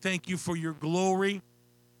majesty. We thank you for your glory.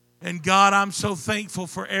 And God, I'm so thankful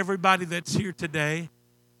for everybody that's here today.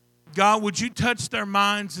 God, would you touch their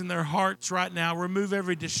minds and their hearts right now? Remove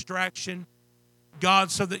every distraction, God,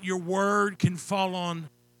 so that your word can fall on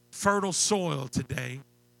fertile soil today.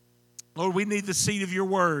 Lord, we need the seed of your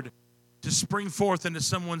word to spring forth into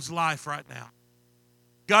someone's life right now.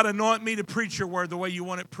 God, anoint me to preach your word the way you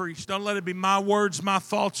want it preached. Don't let it be my words, my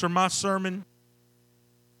thoughts, or my sermon.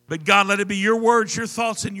 But God, let it be your words, your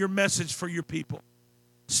thoughts, and your message for your people.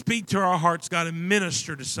 Speak to our hearts, God, and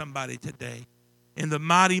minister to somebody today. In the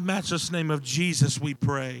mighty, matchless name of Jesus, we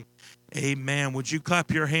pray. Amen. Would you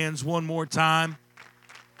clap your hands one more time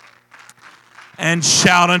and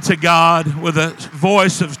shout unto God with a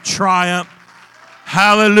voice of triumph?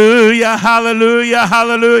 Hallelujah, hallelujah,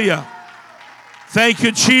 hallelujah. Thank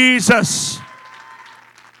you, Jesus.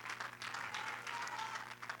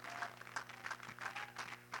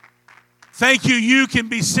 Thank you. You can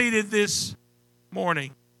be seated this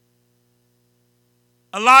morning.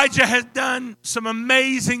 Elijah has done some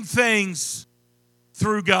amazing things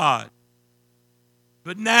through God.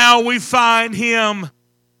 But now we find him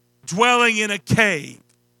dwelling in a cave.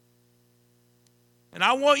 And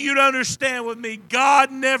I want you to understand with me,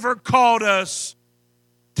 God never called us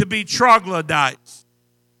to be troglodytes.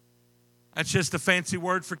 That's just a fancy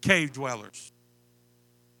word for cave dwellers.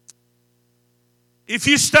 If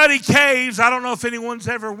you study caves, I don't know if anyone's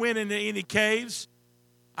ever went into any caves.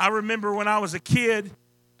 I remember when I was a kid,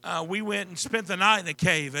 we went and spent the night in a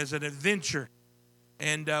cave as an adventure.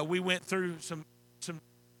 And we went through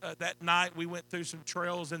that night we went through some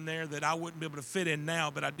trails in there that I wouldn't be able to fit in now,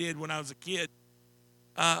 but I did when I was a kid.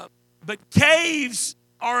 But caves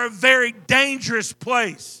are a very dangerous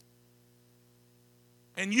place.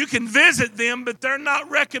 And you can visit them, but they're not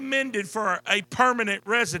recommended for a permanent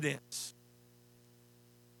residence.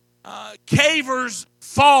 Cavers'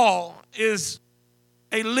 fall is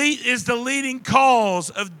the leading cause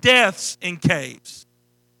of deaths in caves.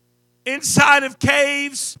 Inside of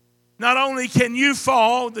caves, not only can you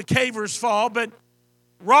fall, the cavers fall, but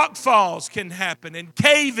rock falls can happen and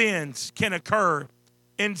cave-ins can occur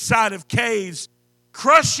inside of caves,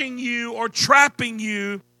 crushing you or trapping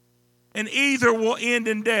you, and either will end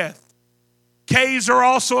in death. Caves are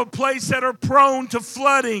also a place that are prone to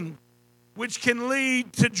flooding, which can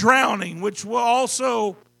lead to drowning, which will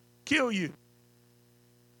also kill you.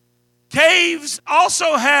 Caves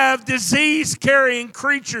also have disease-carrying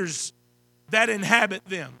creatures that inhabit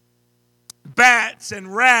them. Bats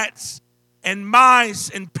and rats and mice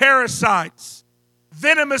and parasites,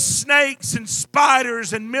 venomous snakes and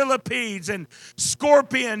spiders and millipedes and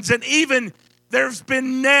scorpions, and even there's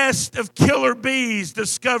been nests of killer bees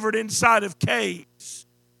discovered inside of caves.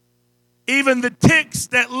 Even the ticks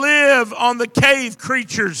that live on the cave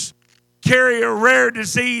creatures carry a rare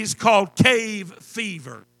disease called cave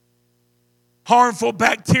fever. Harmful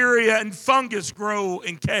bacteria and fungus grow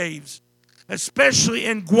in caves, especially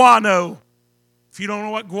in guano. If you don't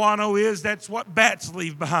know what guano is, that's what bats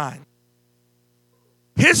leave behind.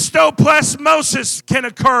 Histoplasmosis can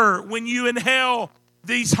occur when you inhale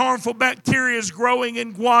these harmful bacteria growing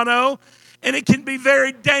in guano, and it can be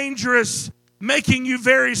very dangerous, making you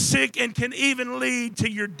very sick and can even lead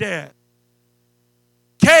to your death.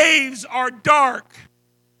 Caves are dark,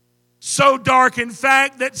 so dark, in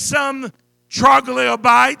fact, that some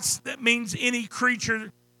troglodytes, that means any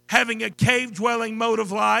creature having a cave-dwelling mode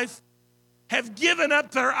of life, have given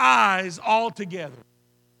up their eyes altogether.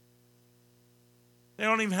 They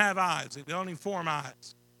don't even have eyes. They don't even form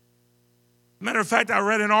eyes. Matter of fact, I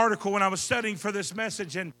read an article when I was studying for this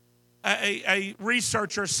message, and a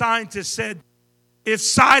researcher, a scientist said, if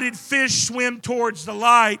sighted fish swim towards the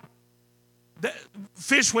light, the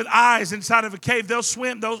fish with eyes inside of a cave, they'll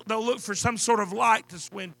swim, they'll look for some sort of light to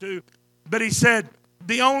swim to. But he said,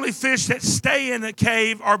 the only fish that stay in the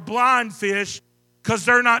cave are blind fish, because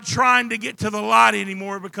they're not trying to get to the light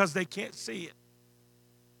anymore because they can't see it.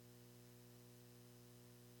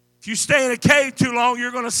 If you stay in a cave too long,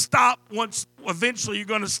 you're going to stop eventually you're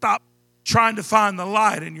going to stop trying to find the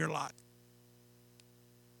light in your life.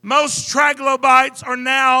 Most troglodytes are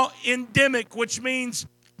now endemic, which means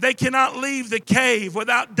they cannot leave the cave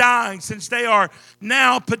without dying, since they are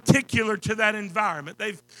now particular to that environment.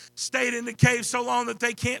 They've stayed in the cave so long that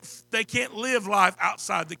they can't live life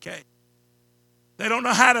outside the cave. They don't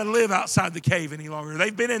know how to live outside the cave any longer.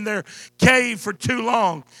 They've been in their cave for too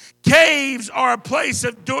long. Caves are a place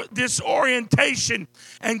of disorientation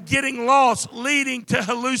and getting lost, leading to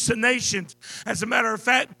hallucinations. As a matter of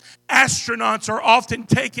fact, astronauts are often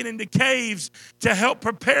taken into caves to help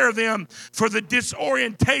prepare them for the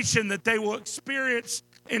disorientation that they will experience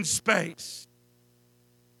in space.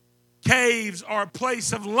 Caves are a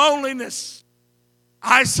place of loneliness,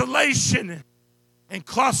 isolation, and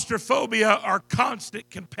claustrophobia are constant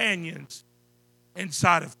companions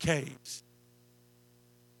inside of caves.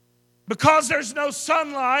 Because there's no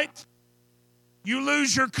sunlight, you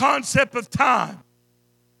lose your concept of time.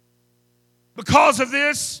 Because of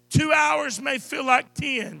this, 2 hours may feel like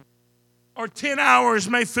 10, or 10 hours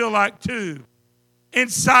may feel like 2.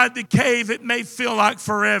 Inside the cave, it may feel like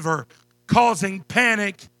forever, causing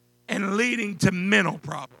panic and leading to mental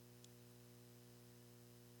problems.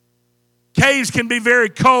 Caves can be very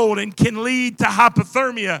cold and can lead to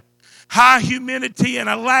hypothermia. High humidity and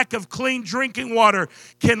a lack of clean drinking water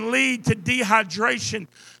can lead to dehydration.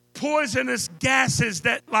 Poisonous gases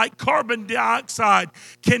that, like carbon dioxide,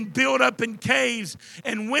 can build up in caves.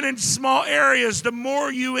 And when in small areas, the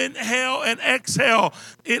more you inhale and exhale,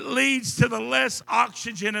 it leads to the less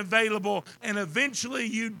oxygen available, and eventually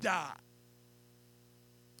you die.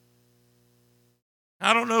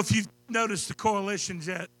 I don't know if you've noticed the correlations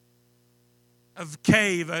yet of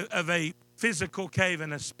a physical cave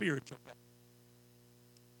and a spiritual cave.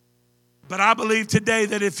 But I believe today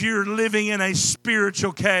that if you're living in a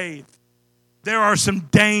spiritual cave, there are some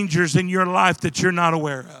dangers in your life that you're not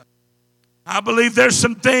aware of. I believe there's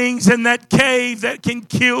some things in that cave that can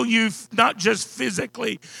kill you, not just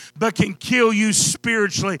physically, but can kill you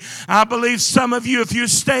spiritually. I believe some of you, if you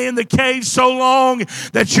stay in the cave so long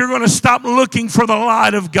that you're going to stop looking for the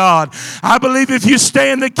light of God. I believe if you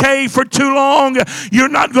stay in the cave for too long, you're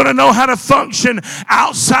not going to know how to function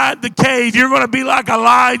outside the cave. You're going to be like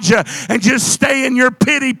Elijah and just stay in your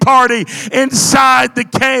pity party inside the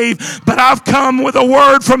cave. But I've come with a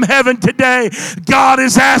word from heaven today. God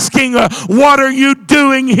is asking, what are you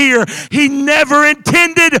doing here? He never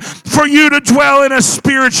intended for you to dwell in a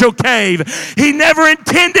spiritual cave. He never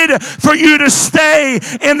intended for you to stay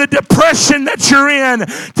in the depression that you're in,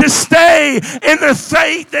 to stay in the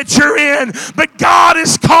faith that you're in. But God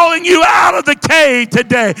is calling you out of the cave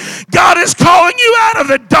today. God is calling you out of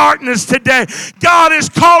the darkness today. God is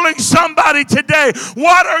calling somebody today.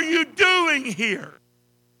 What are you doing here?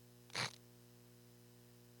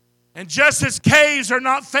 And just as caves are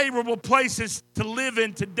not favorable places to live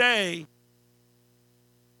in today,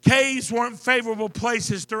 caves weren't favorable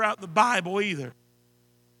places throughout the Bible either.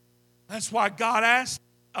 That's why God asked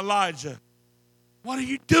Elijah, what are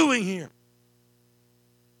you doing here?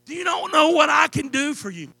 Do you not know what I can do for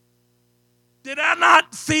you? Did I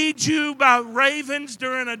not feed you by ravens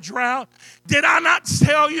during a drought? Did I not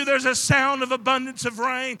tell you there's a sound of abundance of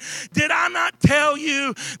rain? Did I not tell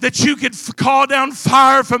you that you could call down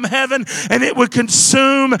fire from heaven and it would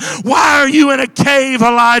consume? Why are you in a cave,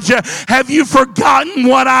 Elijah? Have you forgotten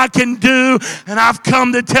what I can do? And I've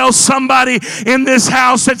come to tell somebody in this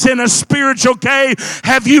house that's in a spiritual cave,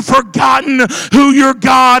 have you forgotten who your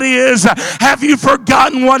God is? Have you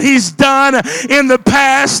forgotten what He's done in the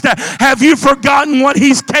past? Have you forgotten forgotten what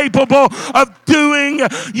He's capable of doing.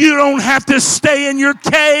 You don't have to stay in your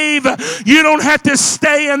cave. You don't have to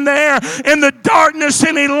stay in there in the darkness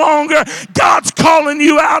any longer. God's calling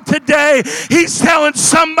you out today. He's telling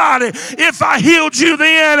somebody, if I healed you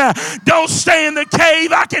then, don't stay in the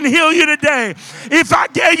cave. I can heal you today. If I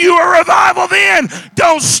gave you a revival then,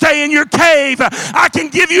 don't stay in your cave. I can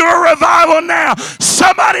give you a revival now.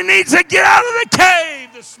 Somebody needs to get out of the cave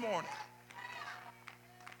this morning.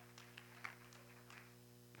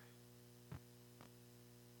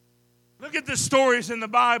 Look at the stories in the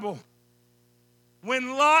Bible.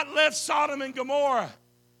 When Lot left Sodom and Gomorrah,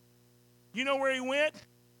 you know where he went?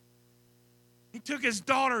 He took his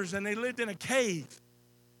daughters and they lived in a cave.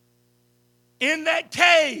 In that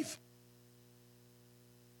cave,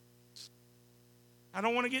 I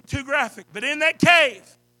don't want to get too graphic, but in that cave,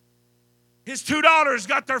 his two daughters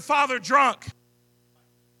got their father drunk,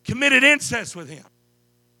 committed incest with him.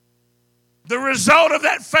 The result of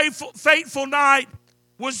that fateful night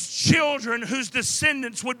was children whose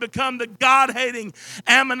descendants would become the God-hating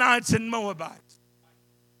Ammonites and Moabites.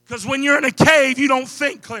 Because when you're in a cave, you don't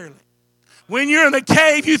think clearly. When you're in the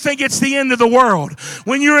cave, you think it's the end of the world.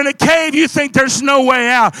 When you're in a cave, you think there's no way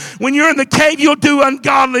out. When you're in the cave, you'll do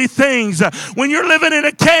ungodly things. When you're living in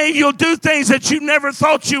a cave, you'll do things that you never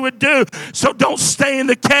thought you would do. So don't stay in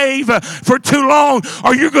the cave for too long,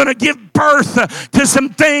 or you're going to give birth to some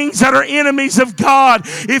things that are enemies of God.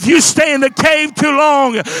 If you stay in the cave too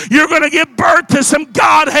long, you're going to give birth to some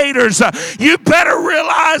God haters. You better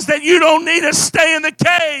realize that you don't need to stay in the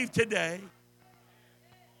cave today.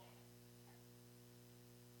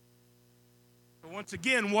 Once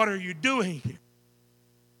again, what are you doing here?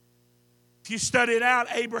 If you study it out,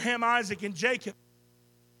 Abraham, Isaac, and Jacob,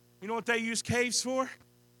 you know what they used caves for?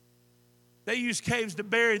 They used caves to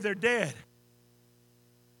bury their dead.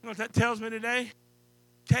 You know what that tells me today?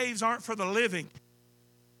 Caves aren't for the living.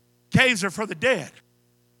 Caves are for the dead.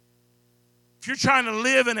 If you're trying to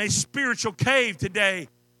live in a spiritual cave today,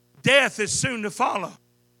 death is soon to follow.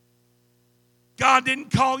 God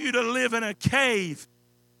didn't call you to live in a cave.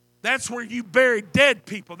 That's where you bury dead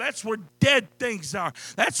people. That's where dead things are.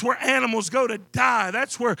 That's where animals go to die.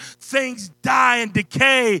 That's where things die and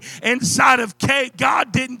decay inside of cave.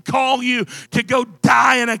 God didn't call you to go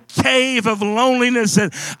die in a cave of loneliness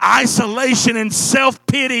and isolation and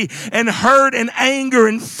self-pity and hurt and anger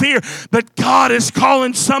and fear. But God is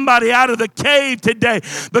calling somebody out of the cave today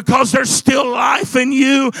because there's still life in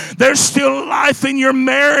you. There's still life in your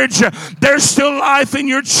marriage. There's still life in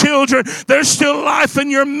your children. There's still life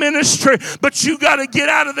in your ministry. But you got to get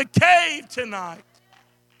out of the cave tonight.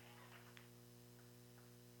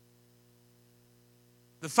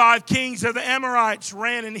 The 5 kings of the Amorites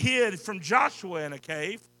ran and hid from Joshua in a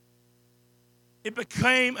cave. It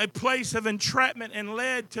became a place of entrapment and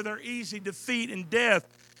led to their easy defeat and death.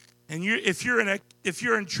 And if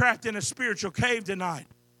you're entrapped in a spiritual cave tonight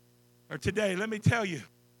or today, let me tell you,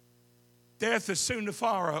 death is soon to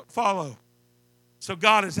follow. So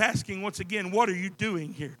God is asking once again, what are you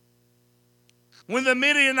doing here? When the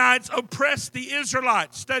Midianites oppressed the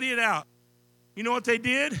Israelites, study it out. You know what they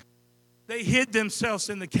did? They hid themselves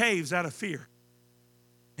in the caves out of fear.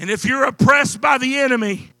 And if you're oppressed by the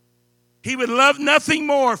enemy, he would love nothing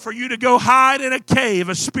more for you to go hide in a cave,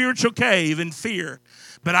 a spiritual cave in fear.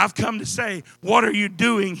 But I've come to say, what are you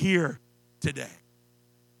doing here today?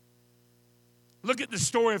 Look at the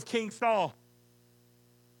story of King Saul.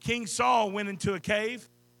 King Saul went into a cave,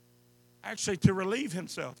 actually to relieve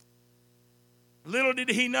himself. Little did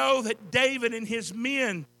he know that David and his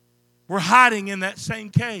men were hiding in that same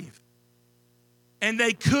cave. And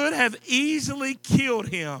they could have easily killed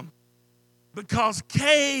him because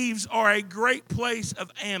caves are a great place of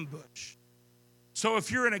ambush. So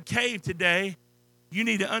if you're in a cave today, you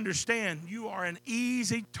need to understand you are an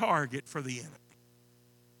easy target for the enemy.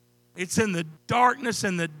 It's in the darkness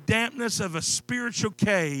and the dampness of a spiritual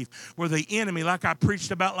cave where the enemy, like I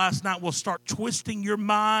preached about last night, will start twisting your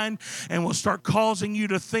mind and will start causing you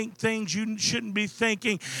to think things you shouldn't be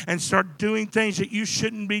thinking and start doing things that you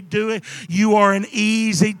shouldn't be doing. You are an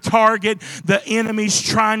easy target. The enemy's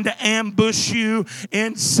trying to ambush you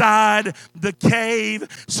inside the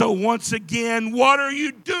cave. So once again, what are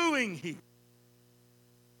you doing here?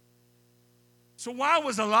 So why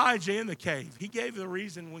was Elijah in the cave? He gave the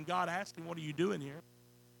reason when God asked him, what are you doing here?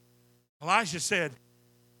 Elijah said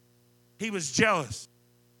he was jealous.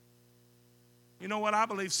 You know what? I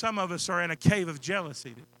believe some of us are in a cave of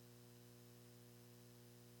jealousy.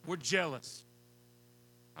 We're jealous.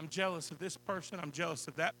 I'm jealous of this person. I'm jealous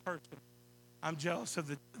of that person. I'm jealous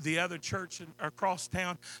of the other church across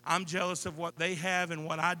town. I'm jealous of what they have and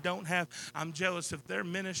what I don't have. I'm jealous of their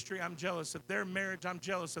ministry. I'm jealous of their marriage. I'm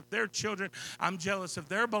jealous of their children. I'm jealous of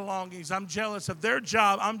their belongings. I'm jealous of their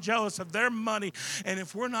job. I'm jealous of their money. And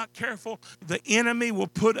if we're not careful, the enemy will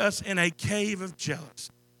put us in a cave of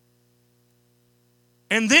jealousy.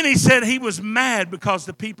 And then he said he was mad because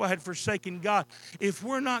the people had forsaken God. If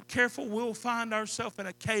we're not careful, we'll find ourselves in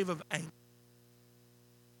a cave of anger.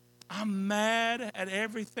 I'm mad at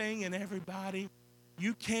everything and everybody.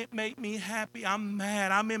 You can't make me happy. I'm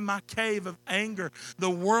mad. I'm in my cave of anger. The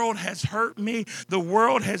world has hurt me. The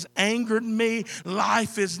world has angered me.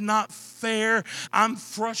 Life is not fair. I'm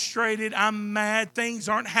frustrated. I'm mad. Things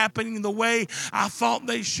aren't happening the way I thought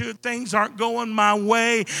they should. Things aren't going my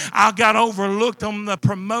way. I got overlooked on the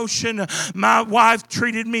promotion. My wife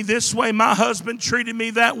treated me this way. My husband treated me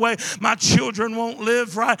that way. My children won't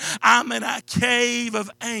live right. I'm in a cave of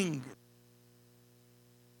anger.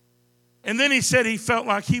 And then he said he felt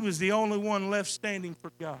like he was the only one left standing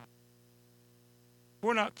for God. If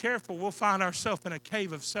we're not careful, we'll find ourselves in a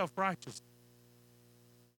cave of self-righteousness,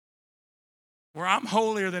 where I'm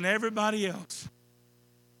holier than everybody else,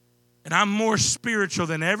 and I'm more spiritual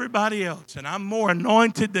than everybody else, and I'm more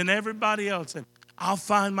anointed than everybody else, and I'll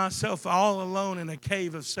find myself all alone in a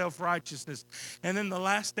cave of self-righteousness. And then the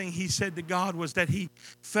last thing he said to God was that he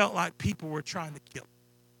felt like people were trying to kill him.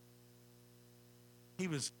 He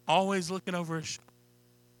was always looking over his shoulder.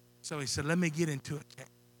 So he said, let me get into a cave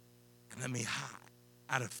and let me hide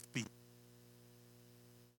out of fear.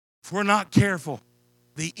 If we're not careful,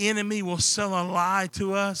 the enemy will sell a lie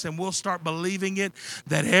to us, and we'll start believing it,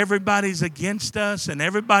 that everybody's against us and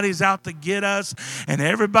everybody's out to get us and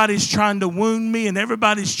everybody's trying to wound me and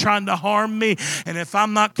everybody's trying to harm me. And if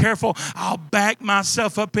I'm not careful, I'll back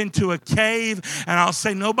myself up into a cave and I'll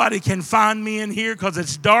say, nobody can find me in here because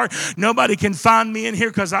it's dark. Nobody can find me in here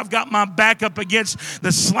because I've got my back up against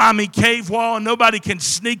the slimy cave wall, and nobody can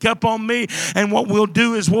sneak up on me. And what we'll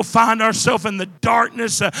do is we'll find ourselves in the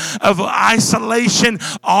darkness of isolation,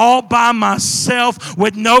 all by myself,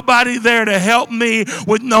 with nobody there to help me,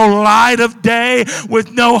 with no light of day,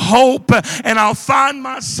 with no hope, and I'll find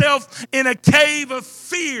myself in a cave of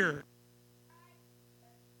fear.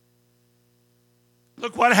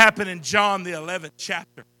 Look what happened in John the 11th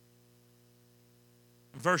chapter,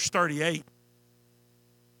 verse 38.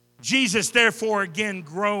 Jesus, therefore, again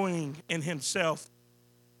growing in himself,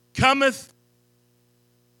 cometh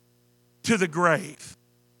to the grave.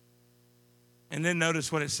 And then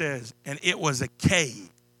notice what it says. And it was a cave.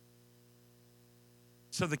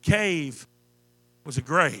 So the cave was a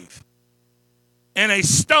grave. And a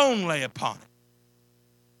stone lay upon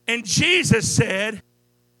it. And Jesus said,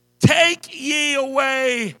 take ye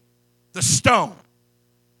away the stone.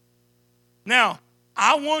 Now,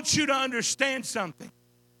 I want you to understand something.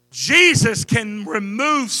 Jesus can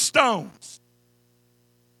remove stones.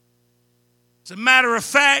 As a matter of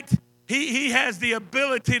fact, He has the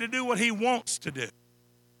ability to do what he wants to do.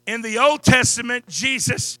 In the Old Testament,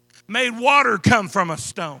 Jesus made water come from a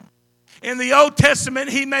stone. In the Old Testament,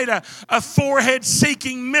 he made a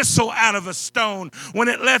forehead-seeking missile out of a stone when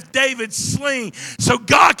it left David's sling. So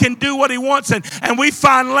God can do what he wants. And we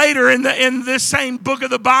find later in this same book of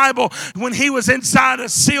the Bible, when he was inside a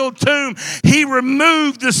sealed tomb, he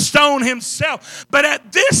removed the stone himself. But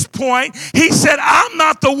at this point, he said, I'm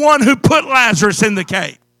not the one who put Lazarus in the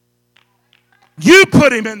cave. You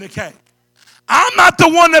put him in the cave. I'm not the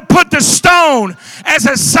one that put the stone as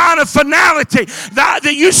a sign of finality, that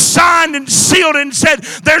you signed and sealed and said,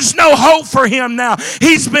 there's no hope for him now.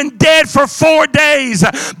 He's been dead for 4 days.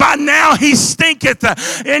 By now he stinketh.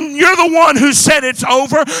 And you're the one who said it's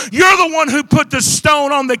over. You're the one who put the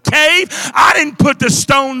stone on the cave. I didn't put the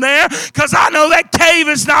stone there because I know that cave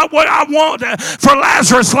is not what I want for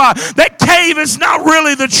Lazarus' life. That cave is not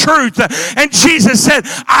really the truth. And Jesus said,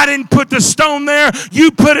 I didn't put the stone there.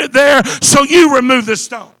 You put it there, so you remove the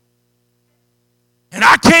stone. And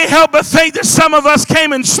I can't help but think that some of us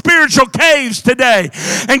came in spiritual caves today.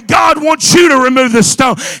 And God wants you to remove the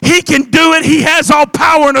stone. He can do it. He has all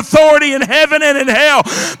power and authority in heaven and in hell.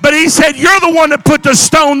 But he said, you're the one that put the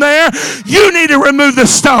stone there. You need to remove the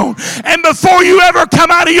stone. And before you ever come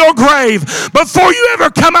out of your grave, before you ever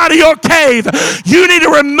come out of your cave, you need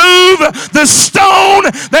to remove the stone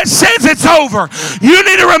that says it's over. You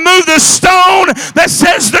need to remove the stone that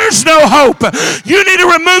says there's no hope. You need to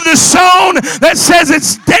remove the stone that says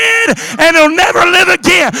it's dead and it'll never live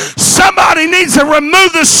again. Somebody needs to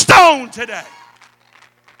remove the stone today.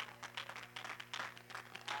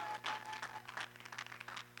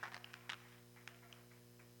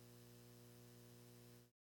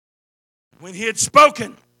 When he had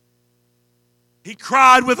spoken, He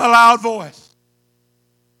cried with a loud voice,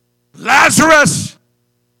 Lazarus,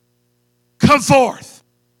 come forth.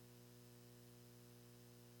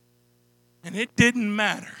 And it didn't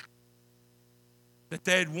matter that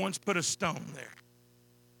they had once put a stone there.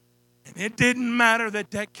 And it didn't matter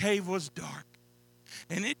that that cave was dark.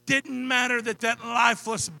 And it didn't matter that that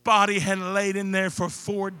lifeless body had laid in there for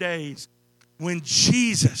 4 days. When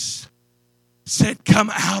Jesus said, come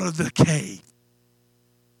out of the cave,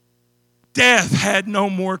 death had no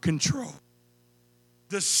more control.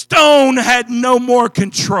 The stone had no more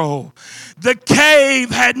control. The cave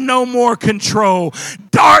had no more control.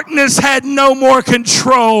 Darkness had no more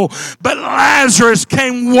control. But Lazarus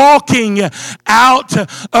came walking out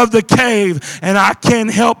of the cave. And I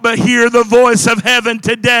can't help but hear the voice of heaven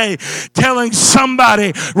today telling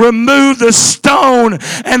somebody, remove the stone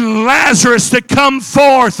and Lazarus to come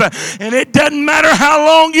forth. And it doesn't matter how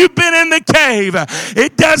long you've been in the cave.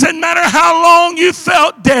 It doesn't matter how long you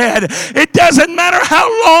felt dead. It doesn't matter how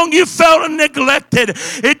long you felt neglected.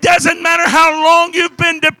 It doesn't matter how long you've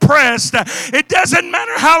been depressed. It doesn't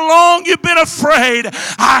matter how long you've been afraid.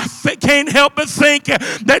 I can't help but think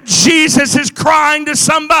that Jesus is crying to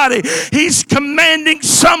somebody. He's commanding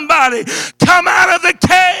somebody, come out of the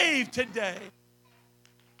cave today.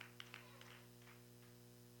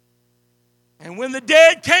 And when the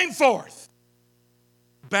dead came forth,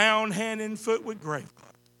 bound hand and foot with grave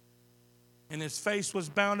clothes, and his face was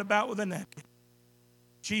bound about with a napkin,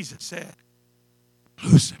 Jesus said,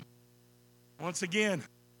 loose him. Once again,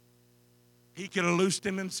 he could have loosed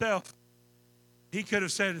him himself. He could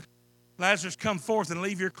have said, Lazarus, come forth and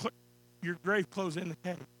leave your grave clothes in the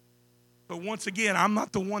cave. But once again, I'm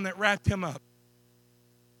not the one that wrapped him up.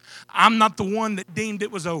 I'm not the one that deemed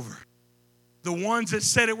it was over. The ones that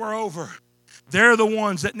said it were over, they're the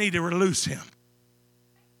ones that need to release him.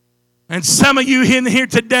 And some of you in here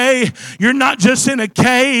today, you're not just in a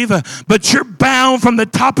cave, but you're bound from the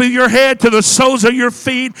top of your head to the soles of your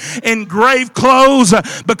feet in grave clothes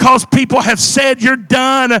because people have said you're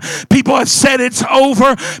done. People have said it's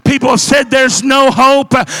over. People have said there's no hope.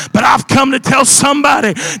 But I've come to tell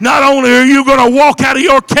somebody, not only are you going to walk out of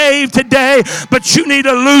your cave today, but you need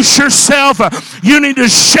to loose yourself. You need to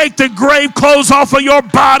shake the grave clothes off of your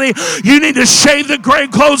body. You need to shave the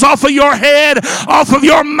grave clothes off of your head, off of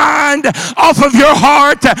your mind, off of your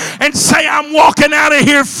heart, and say, I'm walking out of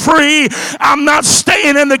here free. I'm not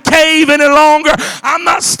staying in the cave any longer. I'm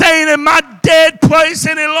not staying in my dead place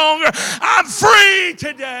any longer. I'm free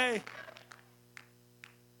today.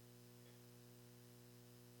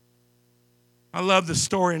 I love the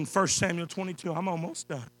story in 1 Samuel 22. I'm almost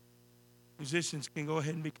done. Musicians can go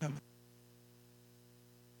ahead and be coming.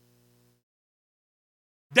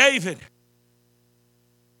 David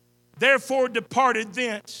therefore departed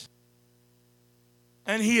thence,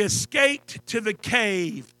 and he escaped to the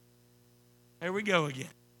cave. There we go again.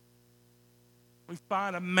 We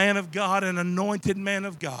find a man of God, an anointed man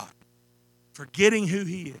of God, forgetting who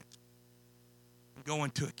he is and going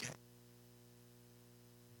to a cave.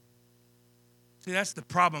 See, that's the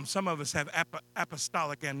problem. Some of us have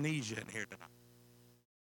apostolic amnesia in here tonight.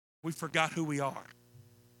 We forgot who we are.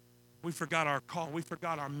 We forgot our call. We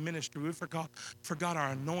forgot our ministry. We forgot our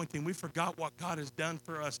anointing. We forgot what God has done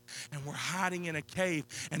for us. And we're hiding in a cave.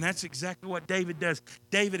 And that's exactly what David does.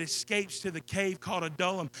 David escapes to the cave called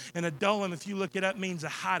Adullam. And Adullam, if you look it up, means a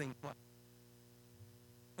hiding place.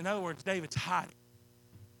 In other words, David's hiding.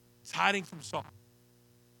 He's hiding from Saul.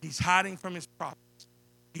 He's hiding from his problems.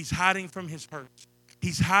 He's hiding from his hurts.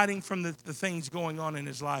 He's hiding from the things going on in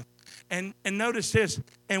his life. And notice this.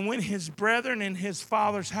 And when his brethren in his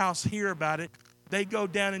father's house hear about it, they go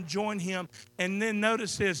down and join him. And then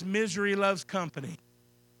notice this. Misery loves company.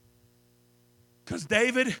 Because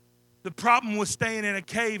David, the problem with staying in a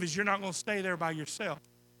cave is you're not going to stay there by yourself.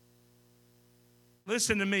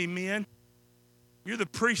 Listen to me, men. You're the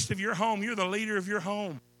priest of your home. You're the leader of your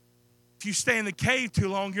home. If you stay in the cave too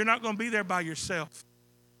long, you're not going to be there by yourself.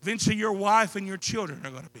 Eventually, your wife and your children are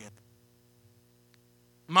going to be in there.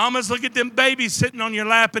 Mamas, look at them babies sitting on your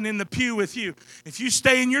lap and in the pew with you. If you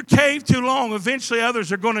stay in your cave too long, eventually others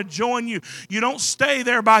are going to join you. You don't stay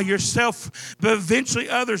there by yourself, but eventually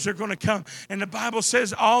others are going to come. And the Bible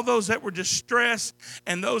says all those that were distressed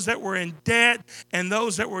and those that were in debt and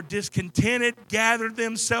those that were discontented gathered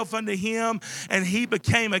themselves unto him, and he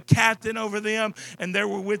became a captain over them, and there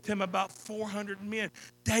were with him about 400 men.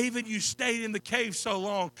 David, you stayed in the cave so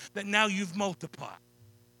long that now you've multiplied.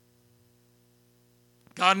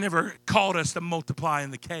 God never called us to multiply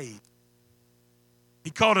in the cave.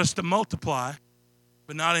 He called us to multiply,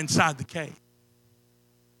 but not inside the cave.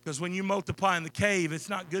 Because when you multiply in the cave, it's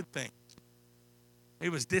not good things. He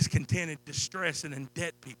was discontented, distressed, and in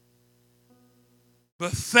debt people.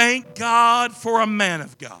 But thank God for a man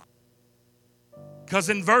of God. Because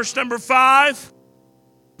in verse number 5,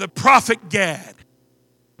 the prophet Gad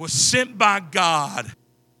was sent by God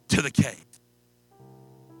to the cave.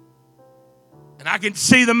 And I can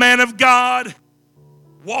see the man of God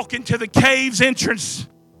walk into the cave's entrance,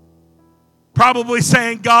 probably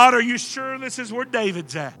saying, God, are you sure this is where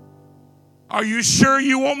David's at? Are you sure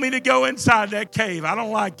you want me to go inside that cave? I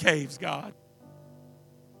don't like caves, God.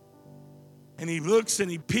 And he looks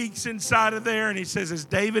and he peeks inside of there and he says, is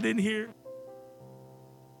David in here?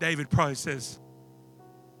 David probably says,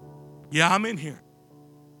 yeah, I'm in here.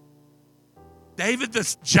 David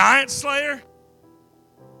the giant slayer?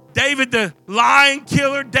 David the lion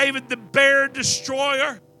killer? David the bear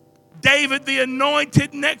destroyer? David the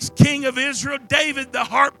anointed next king of Israel? David the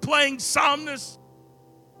harp-playing psalmist?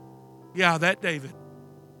 Yeah, that David.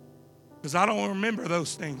 Because I don't remember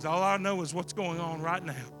those things. All I know is what's going on right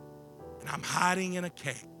now. And I'm hiding in a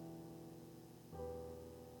cave.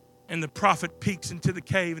 And the prophet peeks into the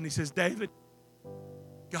cave and he says, David,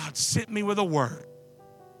 God sent me with a word.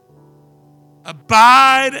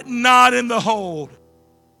 Abide not in the hold,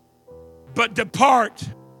 but depart.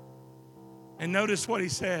 And notice what he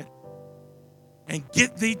said. And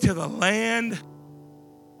get thee to the land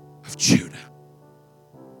of Judah.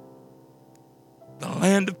 The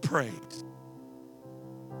land of praise.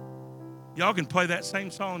 Y'all can play that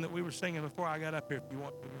same song that we were singing before I got up here if you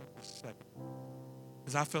want to. Just a second.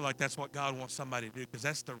 Because I feel like that's what God wants somebody to do. Because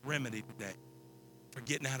that's the remedy today for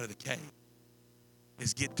getting out of the cave.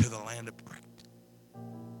 Is get to the land of praise.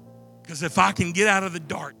 Because if I can get out of the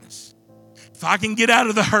darkness, if I can get out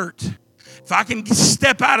of the hurt, if I can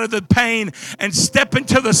step out of the pain and step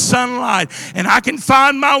into the sunlight, and I can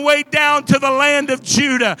find my way down to the land of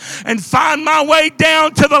Judah and find my way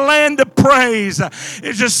down to the land of praise.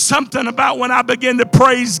 It's just something about when I begin to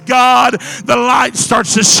praise God, the light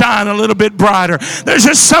starts to shine a little bit brighter. There's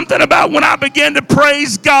just something about when I begin to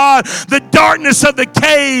praise God, the darkness of the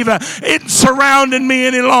cave isn't surrounding me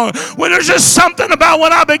any longer. When there's just something about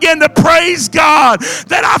when I begin to praise God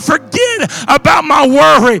that I forget about my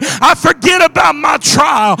worry. I forget about my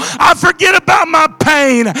trial. I forget about my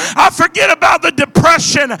pain. I forget about the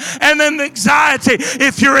depression and then the anxiety.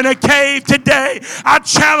 If you're in a cave today, I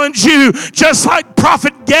challenge you, just like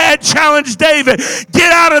Prophet Gad challenged David,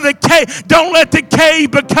 get out of the cave. Don't let the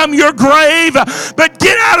cave become your grave, but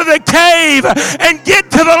get out of the cave and get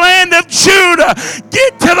to the land of Judah.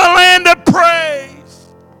 Get to the land of praise.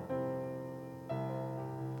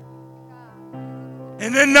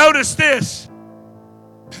 And then notice this.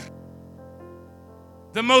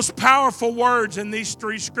 The most powerful words in these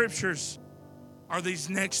three scriptures are these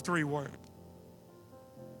next three words.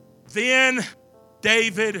 Then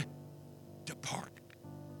David departed.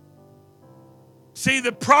 See,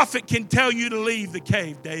 the prophet can tell you to leave the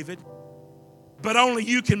cave, David, but only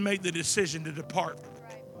you can make the decision to depart from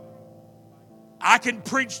it. I can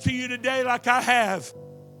preach to you today like I have.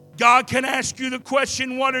 God can ask you the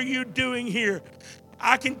question, what are you doing here?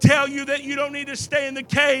 I can tell you that you don't need to stay in the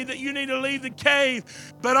cave, that you need to leave the cave,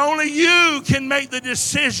 but only you can make the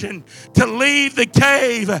decision to leave the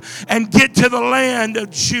cave and get to the land of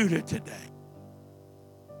Judah today.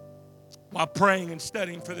 While praying and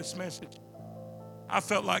studying for this message, I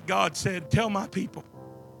felt like God said, tell my people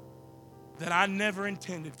that I never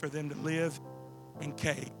intended for them to live in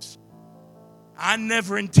caves. I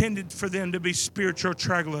never intended for them to be spiritual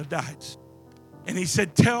troglodytes. And he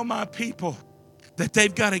said, tell my people that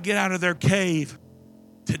they've got to get out of their cave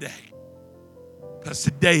today. Because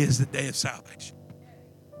today is the day of salvation.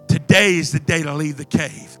 Today is the day to leave the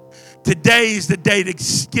cave. Today is the day to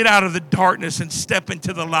get out of the darkness and step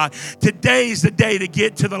into the light. Today is the day to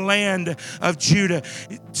get to the land of Judah.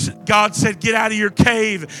 God said, get out of your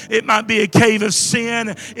cave. It might be a cave of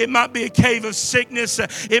sin. It might be a cave of sickness.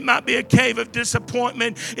 It might be a cave of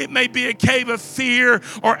disappointment. It may be a cave of fear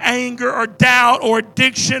or anger or doubt or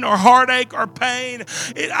addiction or heartache or pain.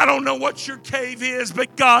 I don't know what your cave is,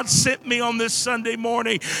 but God sent me on this Sunday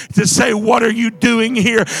morning to say, what are you doing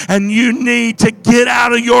here? And you need to get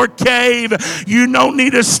out of your cave. You don't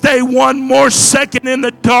need to stay one more second in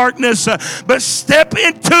the darkness, but step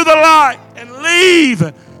into the light and leave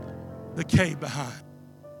the cave behind.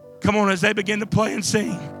 Come on, as they begin to play and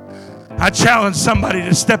sing, I challenge somebody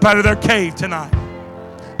to step out of their cave tonight.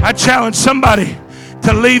 I challenge somebody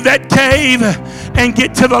to leave that cave and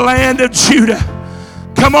get to the land of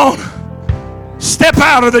Judah. Come on, step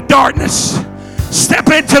out of the darkness, step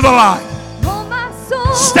into the light.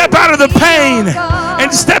 Step out of the pain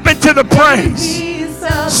and step into the praise.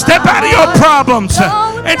 Step out of your problems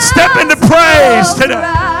and step into praise today.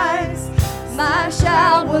 My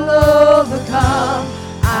shout will overcome.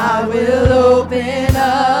 I will open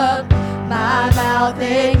up my mouth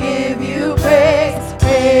and give you praise.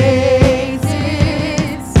 Praises,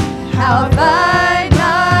 how I fight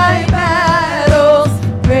my battles.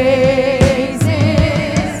 Praises,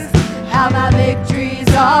 how my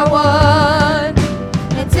victories are won.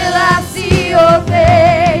 Until I see your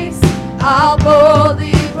face, I'll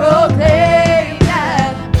boldly proclaim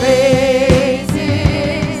that.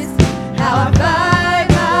 Praises, how I fight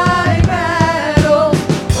my battles.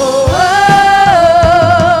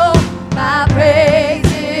 Oh, my praise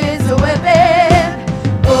is a weapon.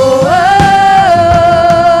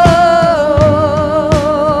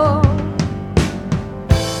 Oh,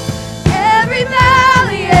 every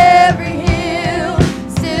valley, every hill,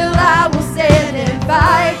 still I will stand and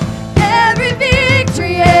fight. Every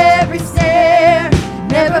victory, every snare,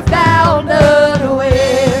 never found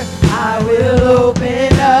unaware. I will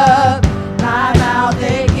open up my mouth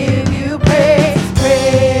and give you praise.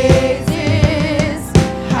 Praises,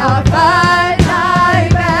 how I fight my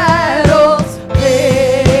battles.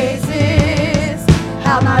 Praises,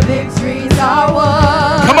 how my victories are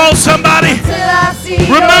won. Come on, somebody. Till I see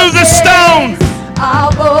Remove your the stone. face,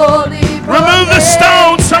 I'll boldly Remove the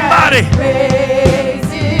stone, somebody.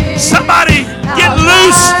 Praises, Somebody get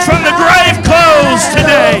loose from the grave clothes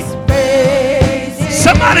today.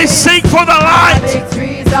 Somebody seek for the light.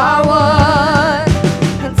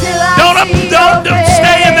 Don't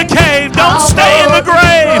stay in the cave. Don't stay in the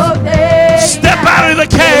grave. Step out of the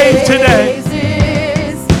cave today.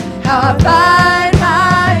 How I fight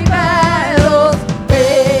my battles.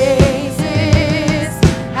 Praises,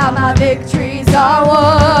 how my victories are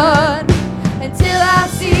won. Until I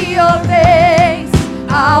see your face,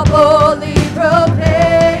 I'll boldly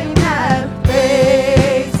proclaim that.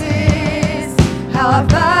 Praises, how I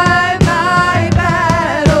fight my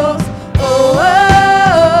battles.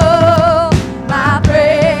 Oh, my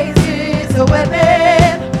praise is a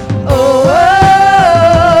weapon.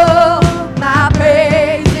 Oh, my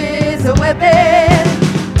praise is a weapon.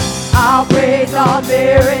 I'll praise on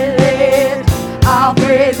barren land. I'll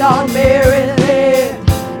praise on barren land.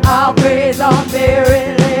 I'll praise on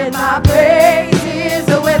barren land. My praise is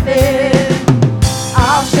a weapon.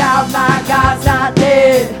 I'll shout my God's not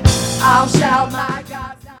dead. I'll shout my